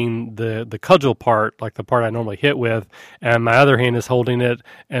gripping the cudgel part, like the part I normally hit with, and my other hand is holding it,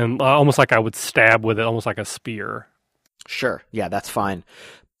 and almost like I would stab with it, almost like a spear. Sure. Yeah, that's fine.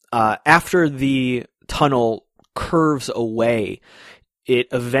 After the tunnel curves away, it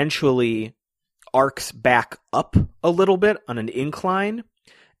eventually arcs back up a little bit on an incline,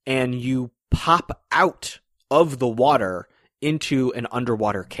 and you pop out of the water into an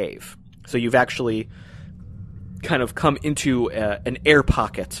underwater cave. So you've actually kind of come into an air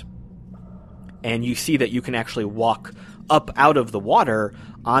pocket, and you see that you can actually walk up out of the water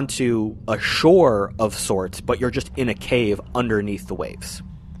onto a shore of sorts, but you're just in a cave underneath the waves.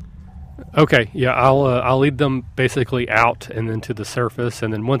 Okay, yeah, I'll lead them basically out and then to the surface,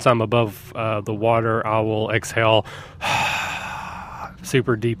 and then once I'm above the water, I will exhale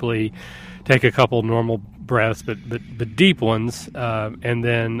super deeply, take a couple normal breaths, but deep ones, and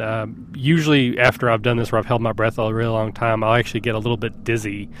then usually after I've done this, where I've held my breath a really long time, I'll actually get a little bit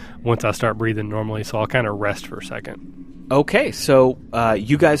dizzy once I start breathing normally, so I'll kind of rest for a second. Okay, so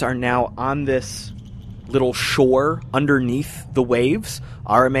you guys are now on this little shore underneath the waves.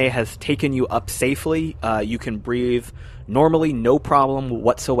 RMA has taken you up safely. You can breathe normally, no problem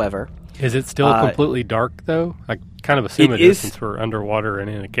whatsoever. Is it still completely dark, though? I kind of assume it is since we're underwater and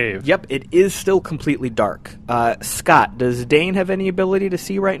in a cave. Yep, it is still completely dark. Scott, does Dane have any ability to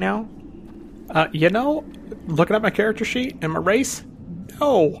see right now? Looking at my character sheet and my race,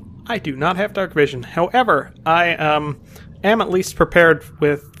 no, I do not have dark vision. However, I am at least prepared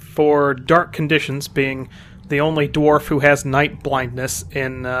for dark conditions, being the only dwarf who has night blindness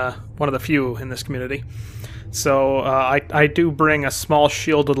in one of the few in this community. So I do bring a small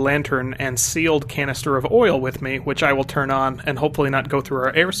shielded lantern and sealed canister of oil with me, which I will turn on and hopefully not go through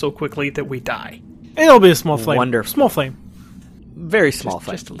our air so quickly that we die. It'll be a small flame. Wonderful. Small flame. Very small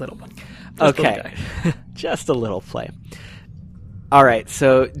flame. Just a little one. Okay. Just a little flame. All right,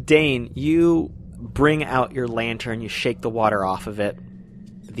 so Dane, you bring out your lantern, you shake the water off of it.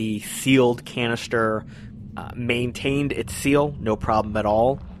 The sealed canister maintained its seal, no problem at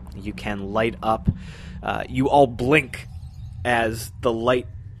all. You can light up. You all blink as the light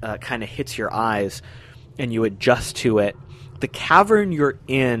kind of hits your eyes, and you adjust to it. The cavern you're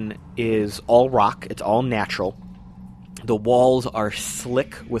in is all rock. It's all natural. The walls are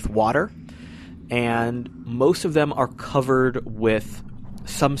slick with water, and most of them are covered with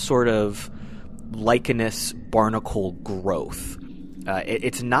some sort of lichenous barnacle growth.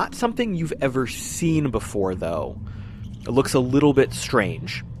 It's not something you've ever seen before, though. It looks a little bit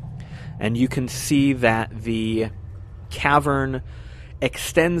strange. And you can see that the cavern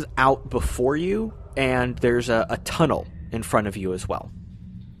extends out before you, and there's a tunnel in front of you as well.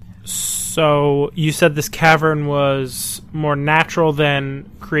 So you said this cavern was more natural than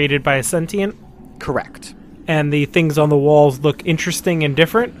created by a sentient? Correct. And the things on the walls look interesting and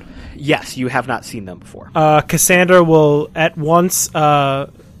different? Yes, you have not seen them before. Cassandra will at once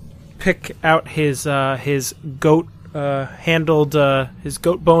pick out his goat bone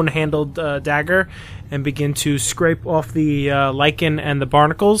handled dagger and begin to scrape off the lichen and the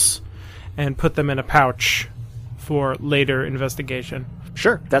barnacles and put them in a pouch for later investigation.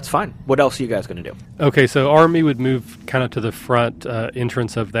 Sure, that's fine. What else are you guys going to do? Okay, so Army would move kind of to the front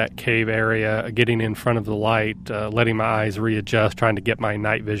entrance of that cave area, getting in front of the light, letting my eyes readjust, trying to get my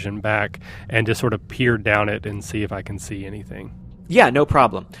night vision back, and just sort of peer down it and see if I can see anything. Yeah, no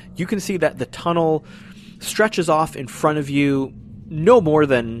problem. You can see that the tunnel stretches off in front of you no more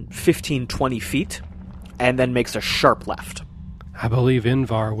than 15, 20 feet, and then makes a sharp left. I believe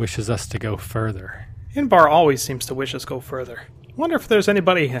Invar wishes us to go further. Inbar always seems to wish us go further. Wonder if there's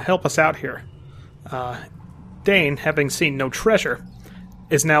anybody to help us out here. Dane, having seen no treasure,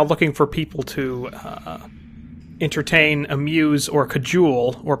 is now looking for people to entertain, amuse, or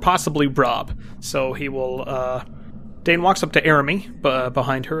cajole, or possibly rob. So he will... Dane walks up to Aramy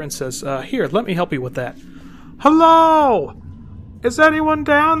behind her and says, here, let me help you with that. Hello! Is anyone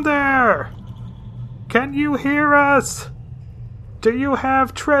down there? Can you hear us? Do you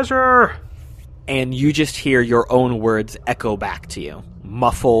have treasure? And you just hear your own words echo back to you,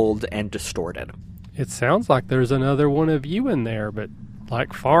 muffled and distorted. It sounds like there's another one of you in there, but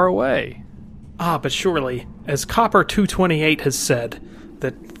like far away. Ah, but surely, as Copper 228 has said,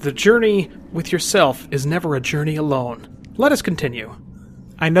 that the journey with yourself is never a journey alone. Let us continue.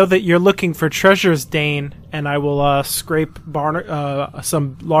 I know that you're looking for treasures, Dane, and I will scrape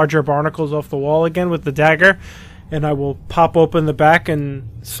some larger barnacles off the wall again with the dagger, and I will pop open the back and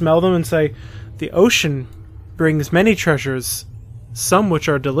smell them and say, the ocean brings many treasures, some which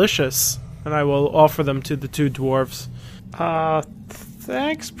are delicious, and I will offer them to the two dwarves.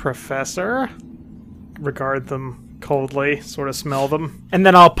 Thanks, Professor. Regard them coldly, sort of smell them. And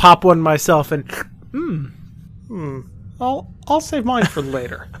then I'll pop one myself and, I'll save mine for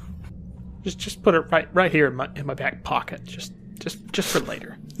later. Just put it right here in my back pocket. Just for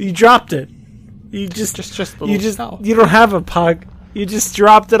later. You dropped it. You you don't have a pug. You just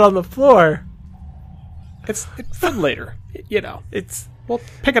dropped it on the floor. It's for later. You know, we'll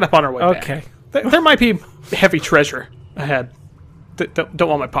pick it up on our way back. Okay. There might be heavy treasure ahead. Don't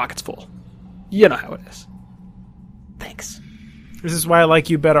want my pockets full. You know how it is. Thanks. This is why I like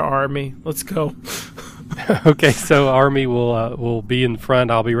you better, Army. Let's go. Okay, so Army will be in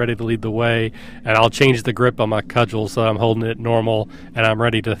front. I'll be ready to lead the way, and I'll change the grip on my cudgel so I'm holding it normal, and I'm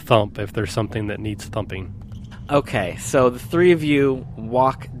ready to thump if there's something that needs thumping. Okay, so the three of you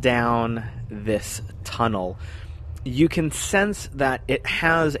walk down this tunnel. You can sense that it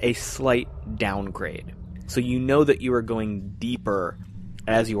has a slight downgrade, so you know that you are going deeper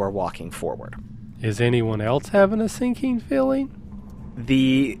as you are walking forward. Is anyone else having a sinking feeling?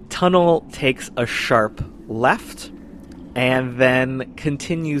 The tunnel takes a sharp left and then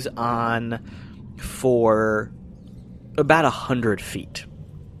continues on for about 100 feet.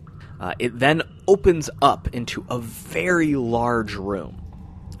 It then opens up into a very large room.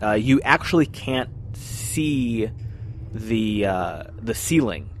 You actually can't see the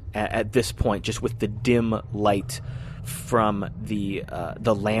ceiling at this point, just with the dim light from the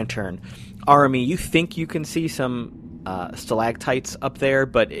lantern. Army, you think you can see some stalactites up there,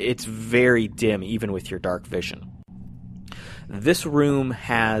 but it's very dim even with your dark vision. This room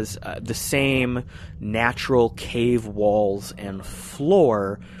has the same natural cave walls and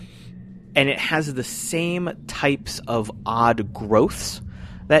floor, and it has the same types of odd growths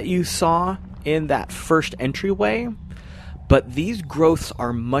that you saw in that first entryway, but these growths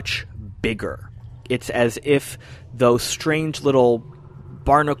are much bigger. It's as if those strange little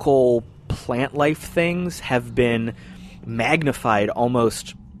barnacle plant life things have been magnified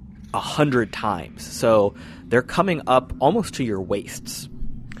almost 100 times. So they're coming up almost to your waists.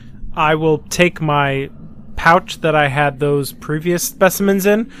 I will take my pouch that I had those previous specimens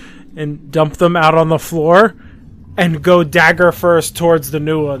in and dump them out on the floor and go dagger first towards the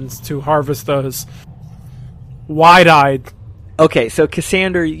new ones to harvest those. Wide-eyed. Okay, so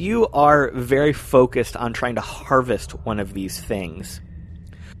Cassander, you are very focused on trying to harvest one of these things.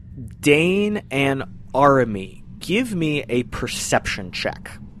 Dane and Aramy, give me a perception check.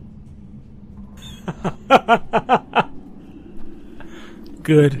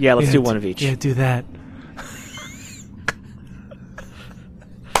 Good. Yeah, let's do one of each. Yeah, do that.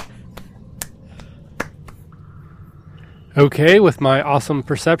 Okay, with my awesome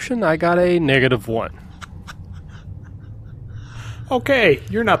perception, I got a -1. Okay,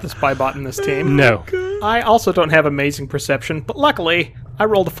 you're not the spy bot in this team. No. I also don't have amazing perception, but luckily I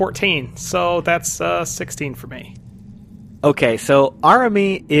rolled a 14, so that's 16 for me. Okay, so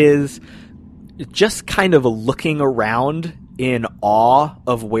Aramy is just kind of looking around in awe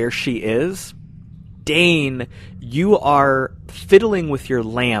of where she is. Dane, you are fiddling with your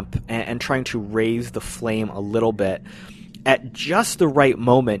lamp and trying to raise the flame a little bit. At just the right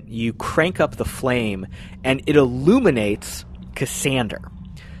moment, you crank up the flame, and it illuminates Cassander.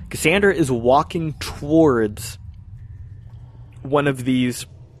 Cassander is walking towards one of these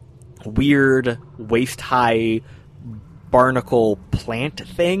weird waist-high barnacle plant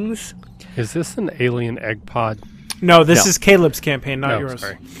things. Is this an alien egg pod? No, this No. is Caleb's campaign, not No, yours.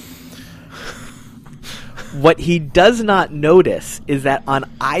 sorry. What he does not notice is that on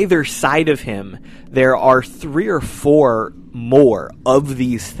either side of him, there are 3 or 4 more of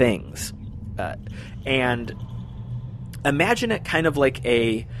these things. And imagine it kind of like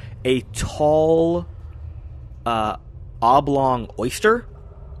a tall, oblong oyster,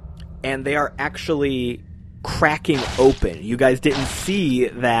 and they are actually cracking open. You guys didn't see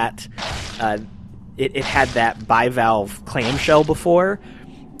that it had that bivalve clamshell before,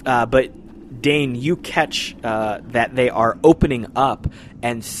 but Dane, you catch that they are opening up,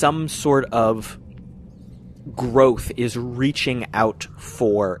 and some sort of growth is reaching out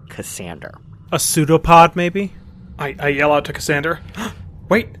for Cassander. A pseudopod, maybe? I yell out to Cassander,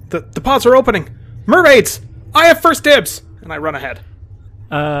 "Wait, the pods are opening! Mermaids! I have first dibs!" And I run ahead.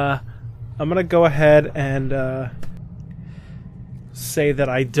 I'm gonna go ahead and say that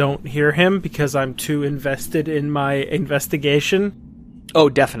I don't hear him because I'm too invested in my investigation. Oh,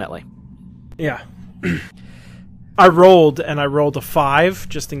 definitely. Yeah. I rolled a 5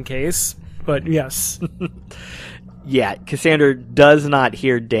 just in case, but yes. Yeah, Cassander does not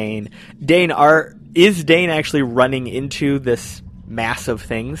hear Dane. Dane, is Dane actually running into this mass of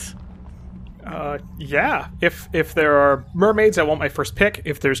things? Yeah. If there are mermaids, I want my first pick.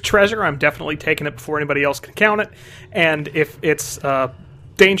 If there's treasure, I'm definitely taking it before anybody else can count it. And if it's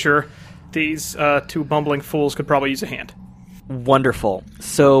danger, these 2 bumbling fools could probably use a hand. Wonderful.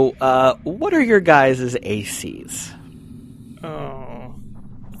 So, what are your guys' ACs? Oh,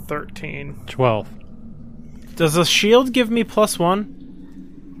 13. 12. Does a shield give me +1?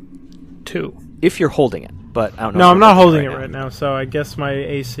 2. If you're holding it, but I don't know. No, if I'm you're not holding holding it right now, so I guess my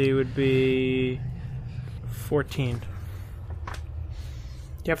AC would be 14.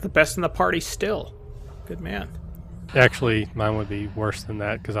 You have the best in the party still. Good man. Actually, mine would be worse than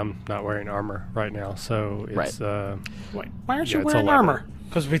that because I'm not wearing armor right now. So it's Wait, why aren't Yeah, you it's wearing 11. armor?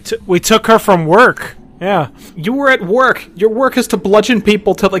 Because we took her from work. Yeah. You were at work. Your work is to bludgeon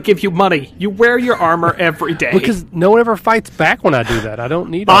people till they give you money. You wear your armor every day. because no one ever fights back when I do that. I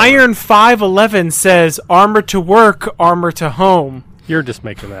don't need armor. Iron 511 says armor to work, armor to home. You're just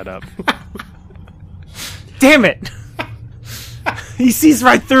making that up. Damn it! He sees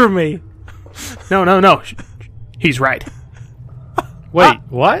right through me. No. He's right. Wait,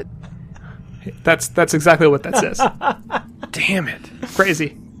 what? That's exactly what that says. Damn it!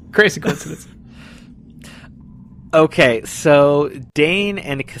 Crazy coincidence. Okay, so Dane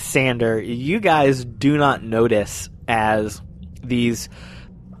and Cassander, you guys do not notice as these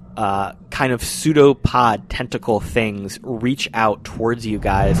kind of pseudopod tentacle things reach out towards you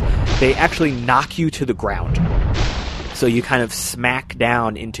guys. They actually knock you to the ground. So you kind of smack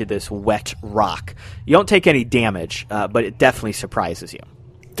down into this wet rock. You don't take any damage, but it definitely surprises you.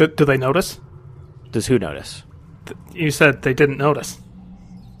 Do they notice? Does who notice? You said they didn't notice.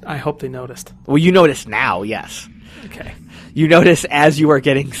 I hope they noticed. Well, you notice now, yes. Okay. You notice as you are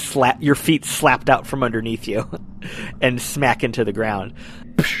getting your feet slapped out from underneath you and smack into the ground.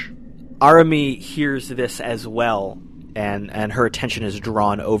 Arami hears this as well, and her attention is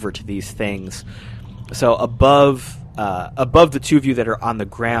drawn over to these things. So above the 2 of you that are on the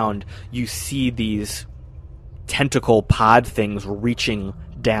ground, you see these tentacle pod things reaching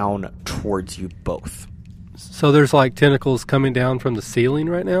down towards you both. So there's like tentacles coming down from the ceiling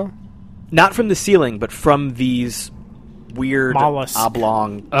right now? Not from the ceiling, but from these weird Mollusk.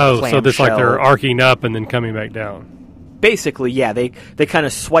 oblong Oh, so it's like they're clamshell- arcing up and then coming back down. Basically, yeah, they kind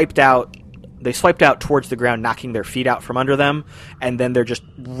of swiped out. They swiped out towards the ground, knocking their feet out from under them, and then they're just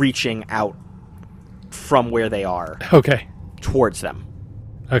reaching out from where they are Okay. towards them.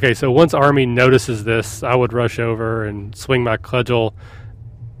 Okay, so once Army notices this, I would rush over and swing my cudgel,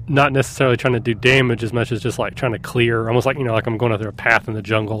 not necessarily trying to do damage as much as just like trying to clear, almost like, like I'm going through a path in the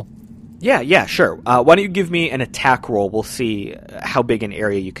jungle. Yeah, sure. Why don't you give me an attack roll? We'll see how big an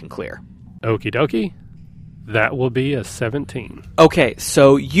area you can clear. Okie dokie. That will be a 17. Okay,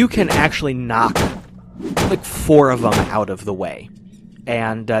 so you can actually knock like 4 of them out of the way.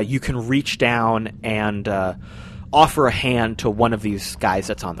 And you can reach down and offer a hand to one of these guys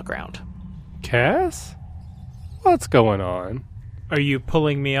that's on the ground. Cass? What's going on? Are you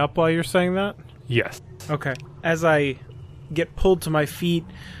pulling me up while you're saying that? Yes. Okay. As I get pulled to my feet,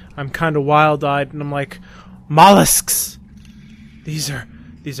 I'm kind of wild-eyed, and I'm like, mollusks! These are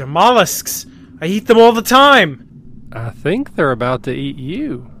mollusks! I eat them all the time! I think they're about to eat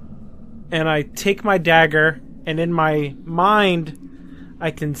you. And I take my dagger, and in my mind,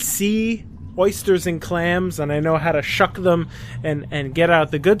 I can see oysters and clams, and I know how to shuck them and get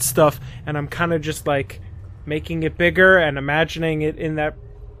out the good stuff, and I'm kind of just like making it bigger and imagining it in that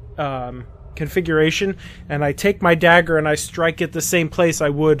configuration, and I take my dagger and I strike it the same place I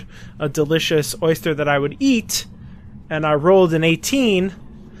would a delicious oyster that I would eat, and I rolled an 18,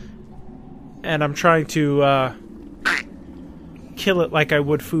 and I'm trying to kill it like I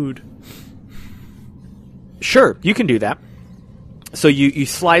would food. Sure, you can do that. So you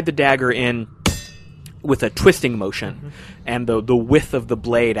slide the dagger in with a twisting motion, and the width of the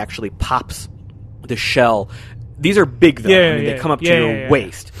blade actually pops the shell. These are big, though. They come up to your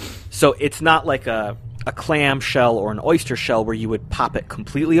waist. So it's not like a clam shell or an oyster shell where you would pop it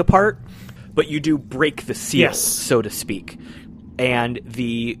completely apart, but you do break the seal, so to speak. And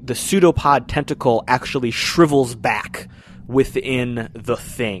the pseudopod tentacle actually shrivels back within the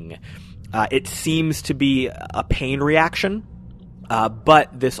thing. It seems to be a pain reaction, but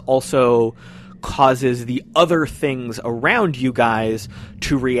this also causes the other things around you guys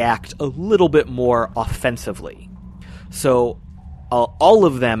to react a little bit more offensively. So all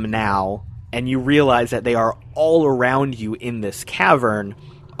of them now, and you realize that they are all around you in this cavern,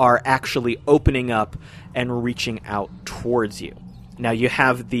 are actually opening up and reaching out towards you. Now you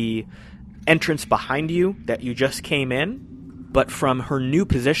have the entrance behind you that you just came in, but from her new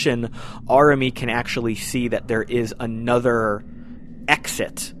position, Arami can actually see that there is another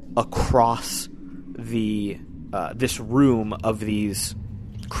exit across the this room of these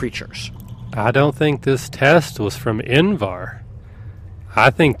creatures. I don't think this test was from Invar. I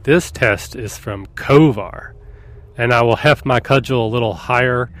think this test is from Kovar. And I will heft my cudgel a little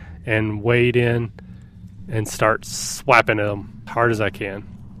higher and wade in and start swapping them hard as I can.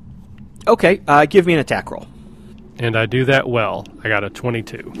 Okay, give me an attack roll. And I do that well. I got a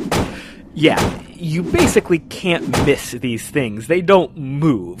 22. Yeah, you basically can't miss these things. They don't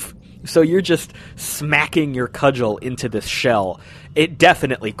move. So you're just smacking your cudgel into this shell. It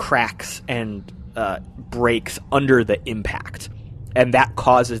definitely cracks and breaks under the impact. And that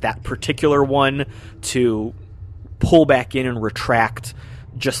causes that particular one to pull back in and retract,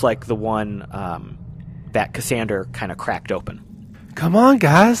 just like the one that Cassander kind of cracked open. Come on,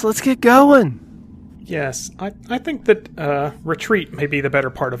 guys, let's get going. Yes, I think that retreat may be the better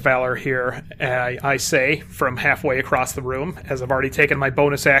part of valor here, I say, from halfway across the room, as I've already taken my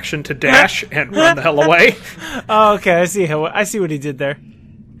bonus action to dash and run the hell away. Oh, okay, I see what he did there.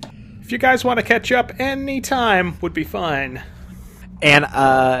 If you guys want to catch up any time, would be fine. And,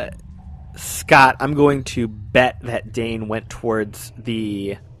 Scott, I'm going to bet that Dane went towards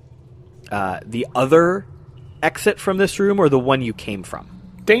the other exit from this room, or the one you came from.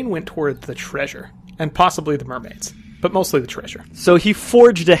 Dane went toward the treasure, and possibly the mermaids, but mostly the treasure. So he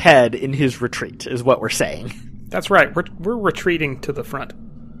forged ahead in his retreat, is what we're saying. That's right, we're retreating to the front.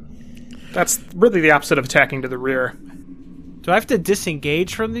 That's really the opposite of attacking to the rear. Do I have to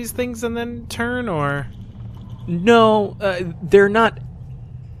disengage from these things and then turn, or...? No, they're not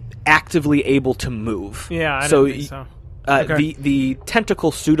actively able to move. Yeah, I don't think so. Okay. The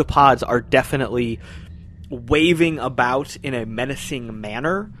tentacle pseudopods are definitely waving about in a menacing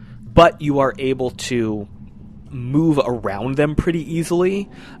manner, but you are able to move around them pretty easily.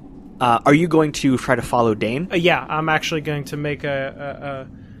 Are you going to try to follow Dane? Yeah, I'm actually going to make a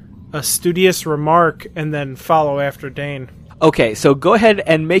studious remark and then follow after Dane. Okay, so go ahead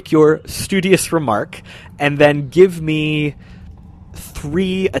and make your studious remark, and then give me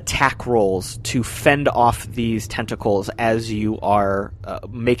 3 attack rolls to fend off these tentacles as you are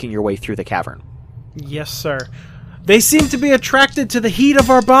making your way through the cavern. Yes, sir. They seem to be attracted to the heat of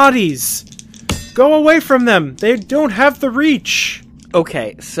our bodies. Go away from them. They don't have the reach.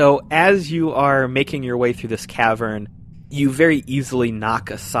 Okay, so as you are making your way through this cavern, you very easily knock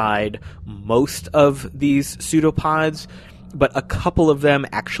aside most of these pseudopods, but a couple of them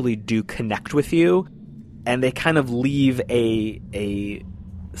actually do connect with you, and they kind of leave a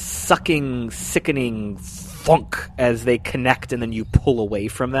sucking, sickening funk as they connect, and then you pull away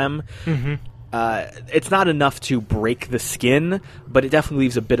from them. Mm-hmm. It's not enough to break the skin, but it definitely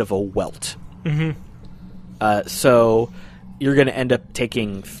leaves a bit of a welt. Mm-hmm. So you're going to end up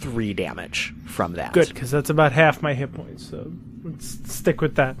taking 3 damage from that. Good, because that's about half my hit points, so let's stick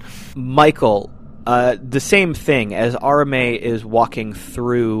with that. Michael, the same thing. As Arame is walking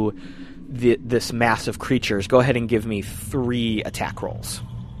through this mass of creatures, go ahead and give me 3 attack rolls.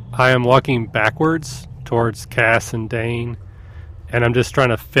 I am walking backwards towards Cass and Dane, and I'm just trying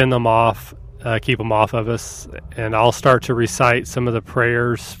to fend them off, keep them off of us, and I'll start to recite some of the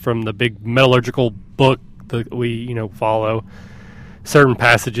prayers from the big metallurgical book that we, follow. Certain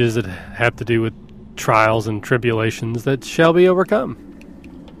passages that have to do with trials and tribulations that shall be overcome.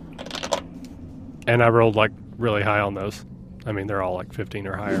 And I rolled like really high on those. I mean, they're all like 15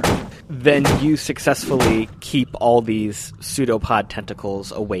 or higher. Then you successfully keep all these pseudopod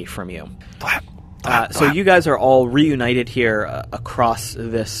tentacles away from you. So you guys are all reunited here across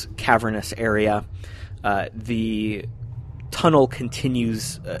this cavernous area. The tunnel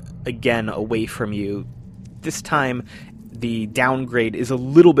continues again away from you. This time, the downgrade is a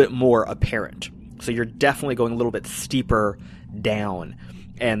little bit more apparent. So you're definitely going a little bit steeper down.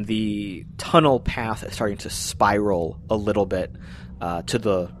 And the tunnel path is starting to spiral a little bit to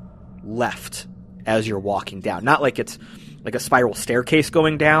the left as you're walking down. Not like it's like a spiral staircase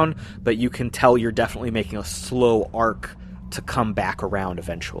going down, but you can tell you're definitely making a slow arc to come back around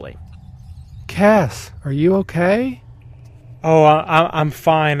eventually. Cass, are you okay? Oh, I'm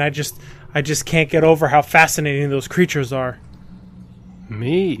fine. I just can't get over how fascinating those creatures are.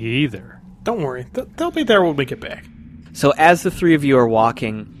 Me either. Don't worry. They'll be there when we get back. So as the three of you are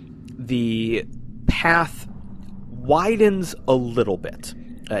walking, the path widens a little bit.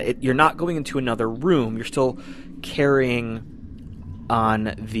 You're not going into another room. You're still carrying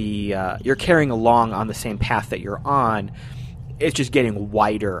on you're carrying along on the same path that you're on. It's just getting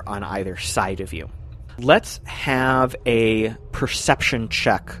wider on either side of you. Let's have a perception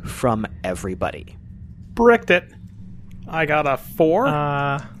check from everybody. Bricked it. I got a 4.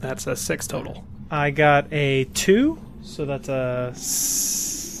 That's a 6 total. I got a 2, so that's a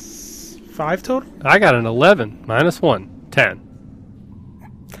 5 total. I got an 11, minus 1, 10.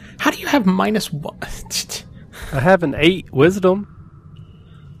 How do you have -1? I have an 8 wisdom.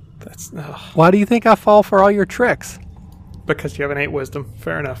 That's Why do you think I fall for all your tricks? because you have an 8 wisdom.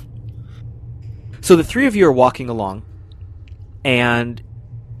 Fair enough. So the three of you are walking along, and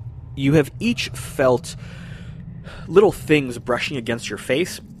you have each felt little things brushing against your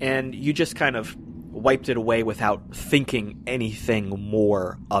face, and you just kind of wiped it away without thinking anything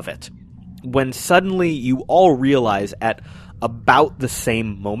more of it. When suddenly you all realize at about the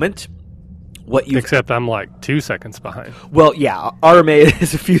same moment what you... Except I'm like 2 seconds behind. Well, yeah, Arme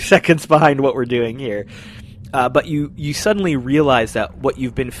is a few seconds behind what we're doing here. But you suddenly realize that what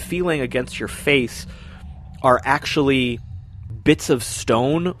you've been feeling against your face are actually bits of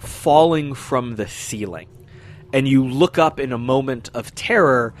stone falling from the ceiling. And you look up in a moment of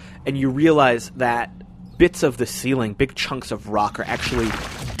terror, and you realize that bits of the ceiling, big chunks of rock, are actually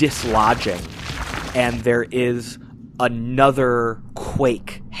dislodging. And there is another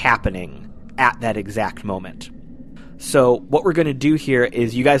quake happening at that exact moment. So what we're going to do here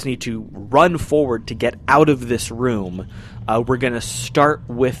is you guys need to run forward to get out of this room. We're going to start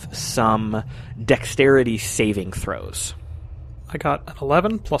with some dexterity saving throws. I got an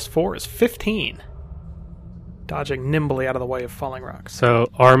 11 plus 4 is 15. Dodging nimbly out of the way of falling rocks. So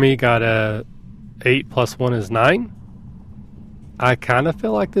Army got a 8 plus 1 is 9. I kind of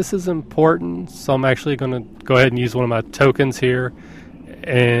feel like this is important, so I'm actually going to go ahead and use one of my tokens here.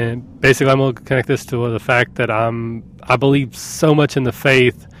 And basically I'm going to connect this to the fact that I believe so much in the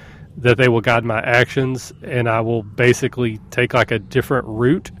faith that they will guide my actions, and I will basically take like a different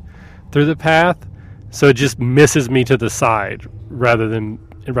route through the path, so it just misses me to the side rather than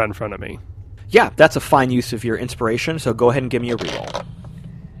right in front of me. Yeah, that's a fine use of your inspiration, so go ahead and give me a reroll.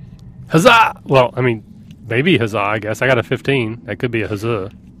 Huzzah! Well, I mean, maybe huzzah, I guess. I got a 15. That could be a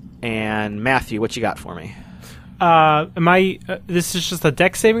huzzah. And Matthew, what you got for me? This is just a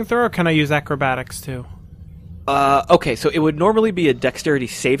dex saving throw, or can I use acrobatics too? Okay, so it would normally be a dexterity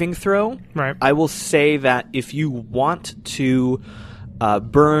saving throw. Right. I will say that if you want to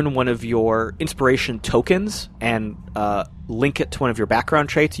burn one of your inspiration tokens and link it to one of your background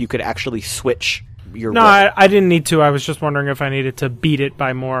traits, you could actually switch your No, roll. I didn't need to. I was just wondering if I needed to beat it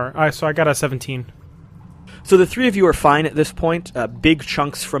by more. So I got a 17. So the three of you are fine at this point. Big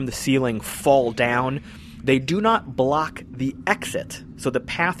chunks from the ceiling fall down. They do not block the exit, so the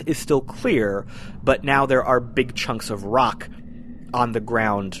path is still clear, but now there are big chunks of rock on the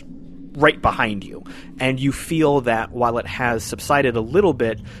ground right behind you. And you feel that while it has subsided a little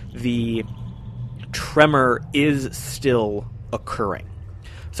bit, the tremor is still occurring.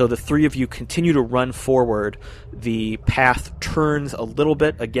 So the three of you continue to run forward. The path turns a little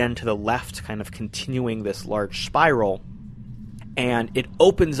bit, again to the left, kind of continuing this large spiral. And it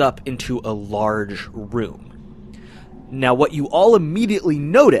opens up into a large room. Now, what you all immediately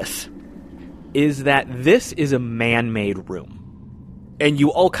notice is that this is a man-made room. And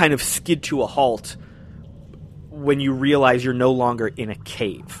you all kind of skid to a halt when you realize you're no longer in a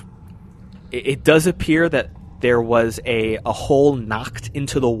cave. It does appear that there was a hole knocked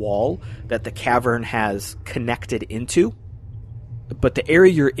into the wall that the cavern has connected into. but the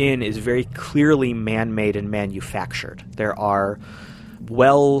area you're in is very clearly man-made and manufactured. There are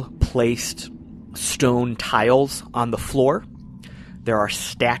well-placed stone tiles on the floor. There are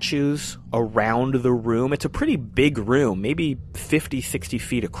statues around the room. It's a pretty big room, maybe 50, 60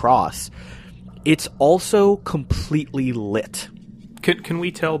 feet across. It's also completely lit. Can we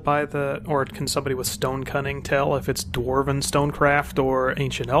tell by or can somebody with stone cunning tell if it's dwarven stonecraft or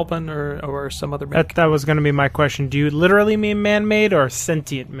ancient elven or some other make? That was going to be my question. Do you literally mean man-made or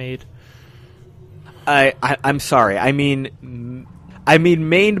sentient-made? I'm sorry. I mean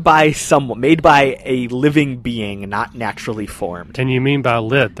made by someone, made by a living being, not naturally formed. And you mean by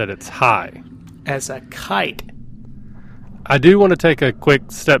lit that it's high? As a kite. I do want to take a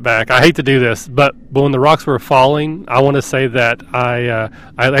quick step back. I hate to do this, but when the rocks were falling, I want to say that I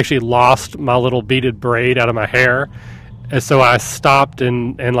actually lost my little beaded braid out of my hair, and so I stopped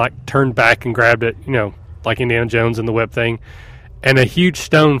and like turned back and grabbed it, like Indiana Jones in the whip thing, and a huge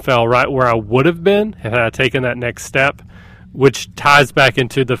stone fell right where I would have been had I taken that next step, which ties back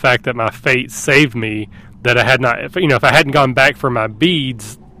into the fact that my fate saved me. That I had not, if I hadn't gone back for my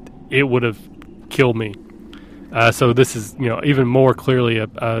beads, it would have killed me. So this is, even more clearly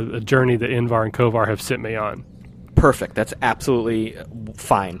a journey that Invar and Kovar have sent me on. Perfect. That's absolutely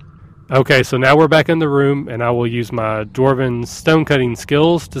fine. Okay, so now we're back in the room, and I will use my dwarven stone cutting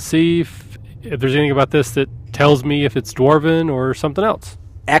skills to see if there's anything about this that tells me if it's dwarven or something else.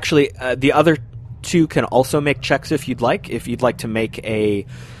 Actually, the other two can also make checks if you'd like. If you'd like to make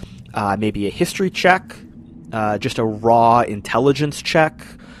maybe a history check, just a raw intelligence check,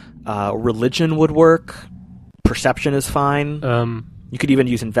 religion would work. Perception is fine. You could even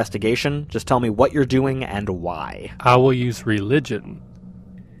use investigation. Just tell me what you're doing and why. I will use religion,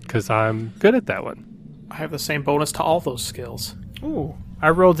 because I'm good at that one. I have the same bonus to all those skills. Ooh.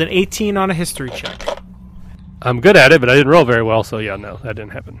 I rolled an 18 on a history check. I'm good at it, but I didn't roll very well, so yeah, no, that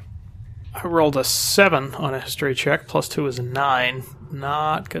didn't happen. I rolled a 7 on a history check. Plus 2 is a 9.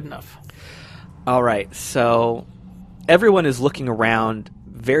 Not good enough. All right, so everyone is looking around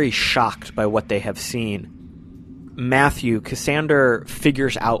very shocked by what they have seen. Matthew, Cassander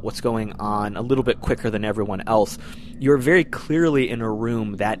figures out what's going on a little bit quicker than everyone else. You're very clearly in a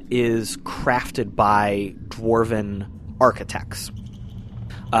room that is crafted by dwarven architects.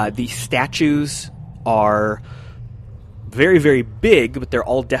 The statues are very, very big, but they're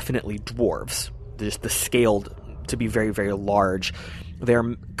all definitely dwarves. They're just the scaled to be very, very large.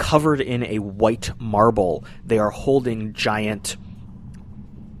 They're covered in a white marble. They are holding giant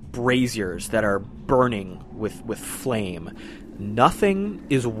braziers that are burning with flame. Nothing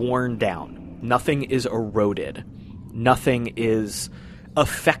is worn down. Nothing is eroded. Nothing is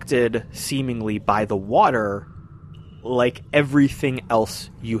affected seemingly by the water like everything else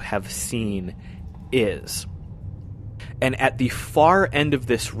you have seen is. And at the far end of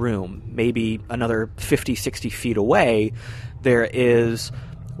this room, maybe another 50, 60 feet away, there is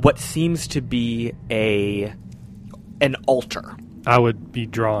what seems to be an altar. I would be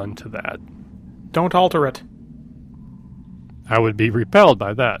drawn to that. Don't alter it. I would be repelled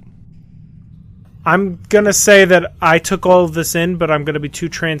by that. I'm going to say that I took all of this in, but I'm going to be too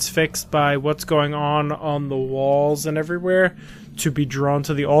transfixed by what's going on the walls and everywhere to be drawn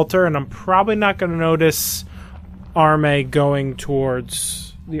to the altar, and I'm probably not going to notice Arme going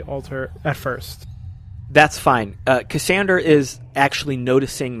towards the altar at first. That's fine. Cassander is actually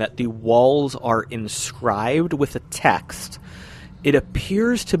noticing that the walls are inscribed with a text. It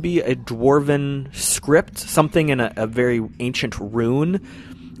appears to be a dwarven script, something in a very ancient rune,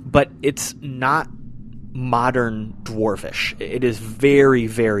 but it's not modern dwarvish. It is very,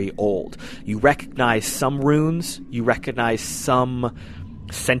 very old. You recognize some runes, you recognize some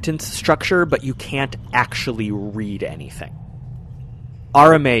sentence structure, but you can't actually read anything.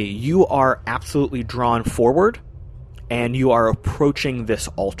 Arame, you are absolutely drawn forward, and you are approaching this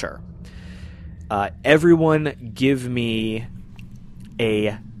altar. Everyone give me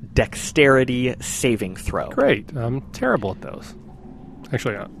a dexterity saving throw. Great. I'm terrible at those.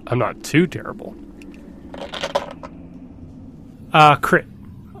 Actually, I'm not too terrible. Crit.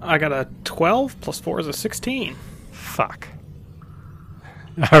 I got a 12, plus 4 is a 16. Fuck.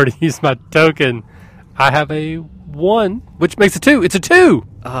 I already used my token. I have a 1, which makes a 2. It's a 2!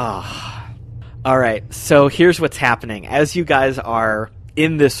 All right, so here's what's happening. As you guys are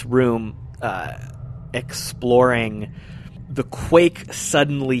in this room exploring, the quake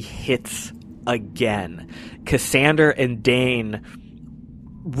suddenly hits again. Cassander and Dane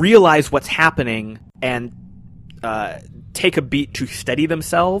realize what's happening and take a beat to steady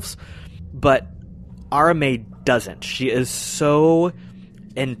themselves, but Arame doesn't. She is so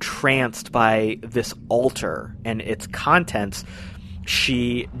entranced by this altar and its contents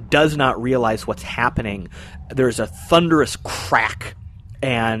She does not realize what's happening. There's a thunderous crack,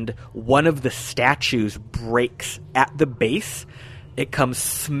 and one of the statues breaks at the base. It comes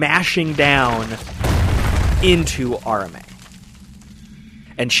smashing down into Arame,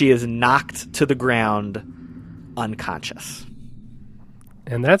 and she is knocked to the ground unconscious.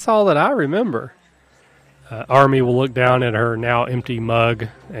 And that's all that I remember. Army will look down at her now empty mug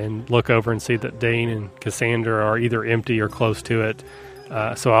and look over and see that Dane and Cassandra are either empty or close to it.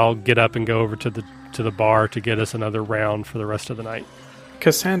 So I'll get up and go over to the bar to get us another round for the rest of the night.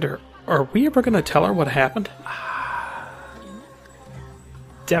 Cassandra, are we ever going to tell her what happened?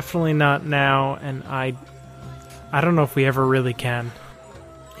 Definitely not now, and I don't know if we ever really can.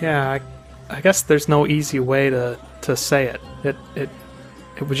 Yeah, I guess there's no easy way to say it. It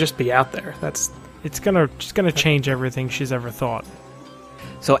would just be out there. It's gonna change everything she's ever thought.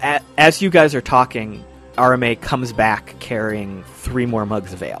 So as you guys are talking, Arame comes back carrying 3 more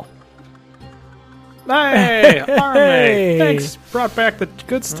mugs of ale. Hey, Arame! Hey. Thanks, brought back the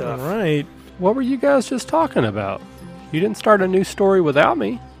good stuff. All right. What were you guys just talking about? You didn't start a new story without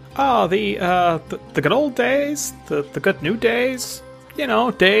me. Oh, the good old days, the good new days. You know,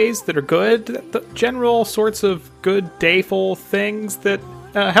 days that are good, the general sorts of good, dayful things that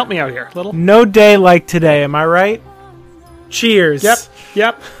help me out here, little. No day like today, am I right? Cheers.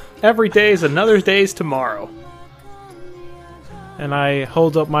 Yep. Every day is another day's tomorrow. And I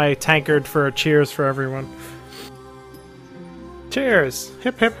hold up my tankard for a cheers for everyone. Cheers.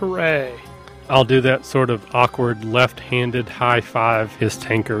 Hip hip hooray. I'll do that sort of awkward left-handed high five his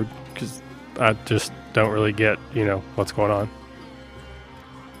tankard because I just don't really get, what's going on.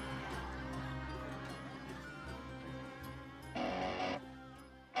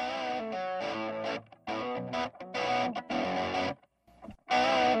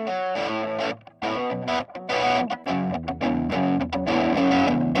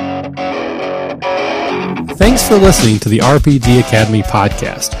 Thanks for listening to the RPG Academy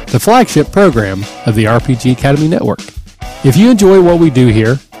podcast, the flagship program of the RPG Academy Network. If you enjoy what we do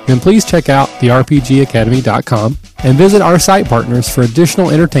here, then please check out therpgacademy.com and visit our site partners for additional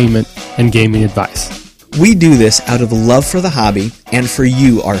entertainment and gaming advice. We do this out of love for the hobby and for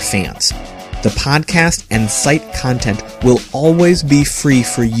you, our fans. The podcast and site content will always be free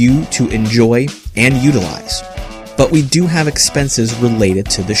for you to enjoy and utilize. But we do have expenses related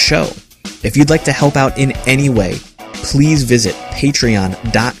to the show. If you'd like to help out in any way, please visit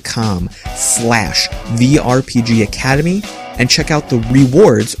patreon.com/therpgacademy and check out the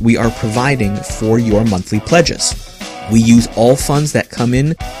rewards we are providing for your monthly pledges. We use all funds that come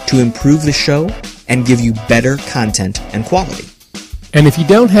in to improve the show and give you better content and quality. And if you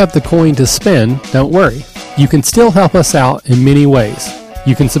don't have the coin to spend, don't worry. You can still help us out in many ways.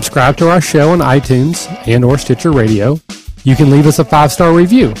 You can subscribe to our show on iTunes and or Stitcher Radio. You can leave us a 5-star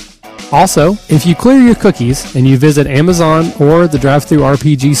review. Also, if you clear your cookies and you visit Amazon or the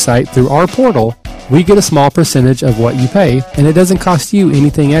DriveThruRPG site through our portal, we get a small percentage of what you pay, and it doesn't cost you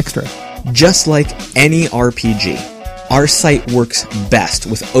anything extra. Just like any RPG, our site works best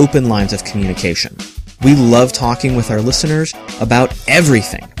with open lines of communication. We love talking with our listeners about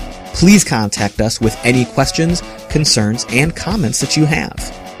everything. Please contact us with any questions, concerns, and comments that you have.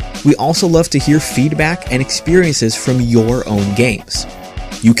 We also love to hear feedback and experiences from your own games.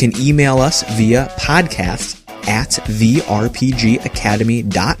 You can email us via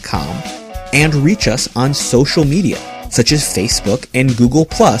podcast@therpgacademy.com and reach us on social media, such as Facebook and Google+,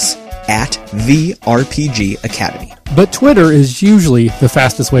 at The RPG Academy. But Twitter is usually the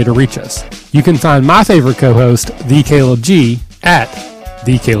fastest way to reach us. You can find my favorite co-host, The Caleb G, at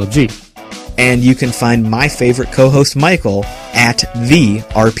The Caleb G. And you can find my favorite co-host, Michael, at The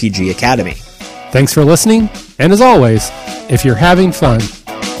RPG Academy. Thanks for listening, and as always, if you're having fun,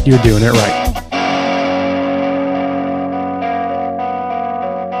 you're doing it right.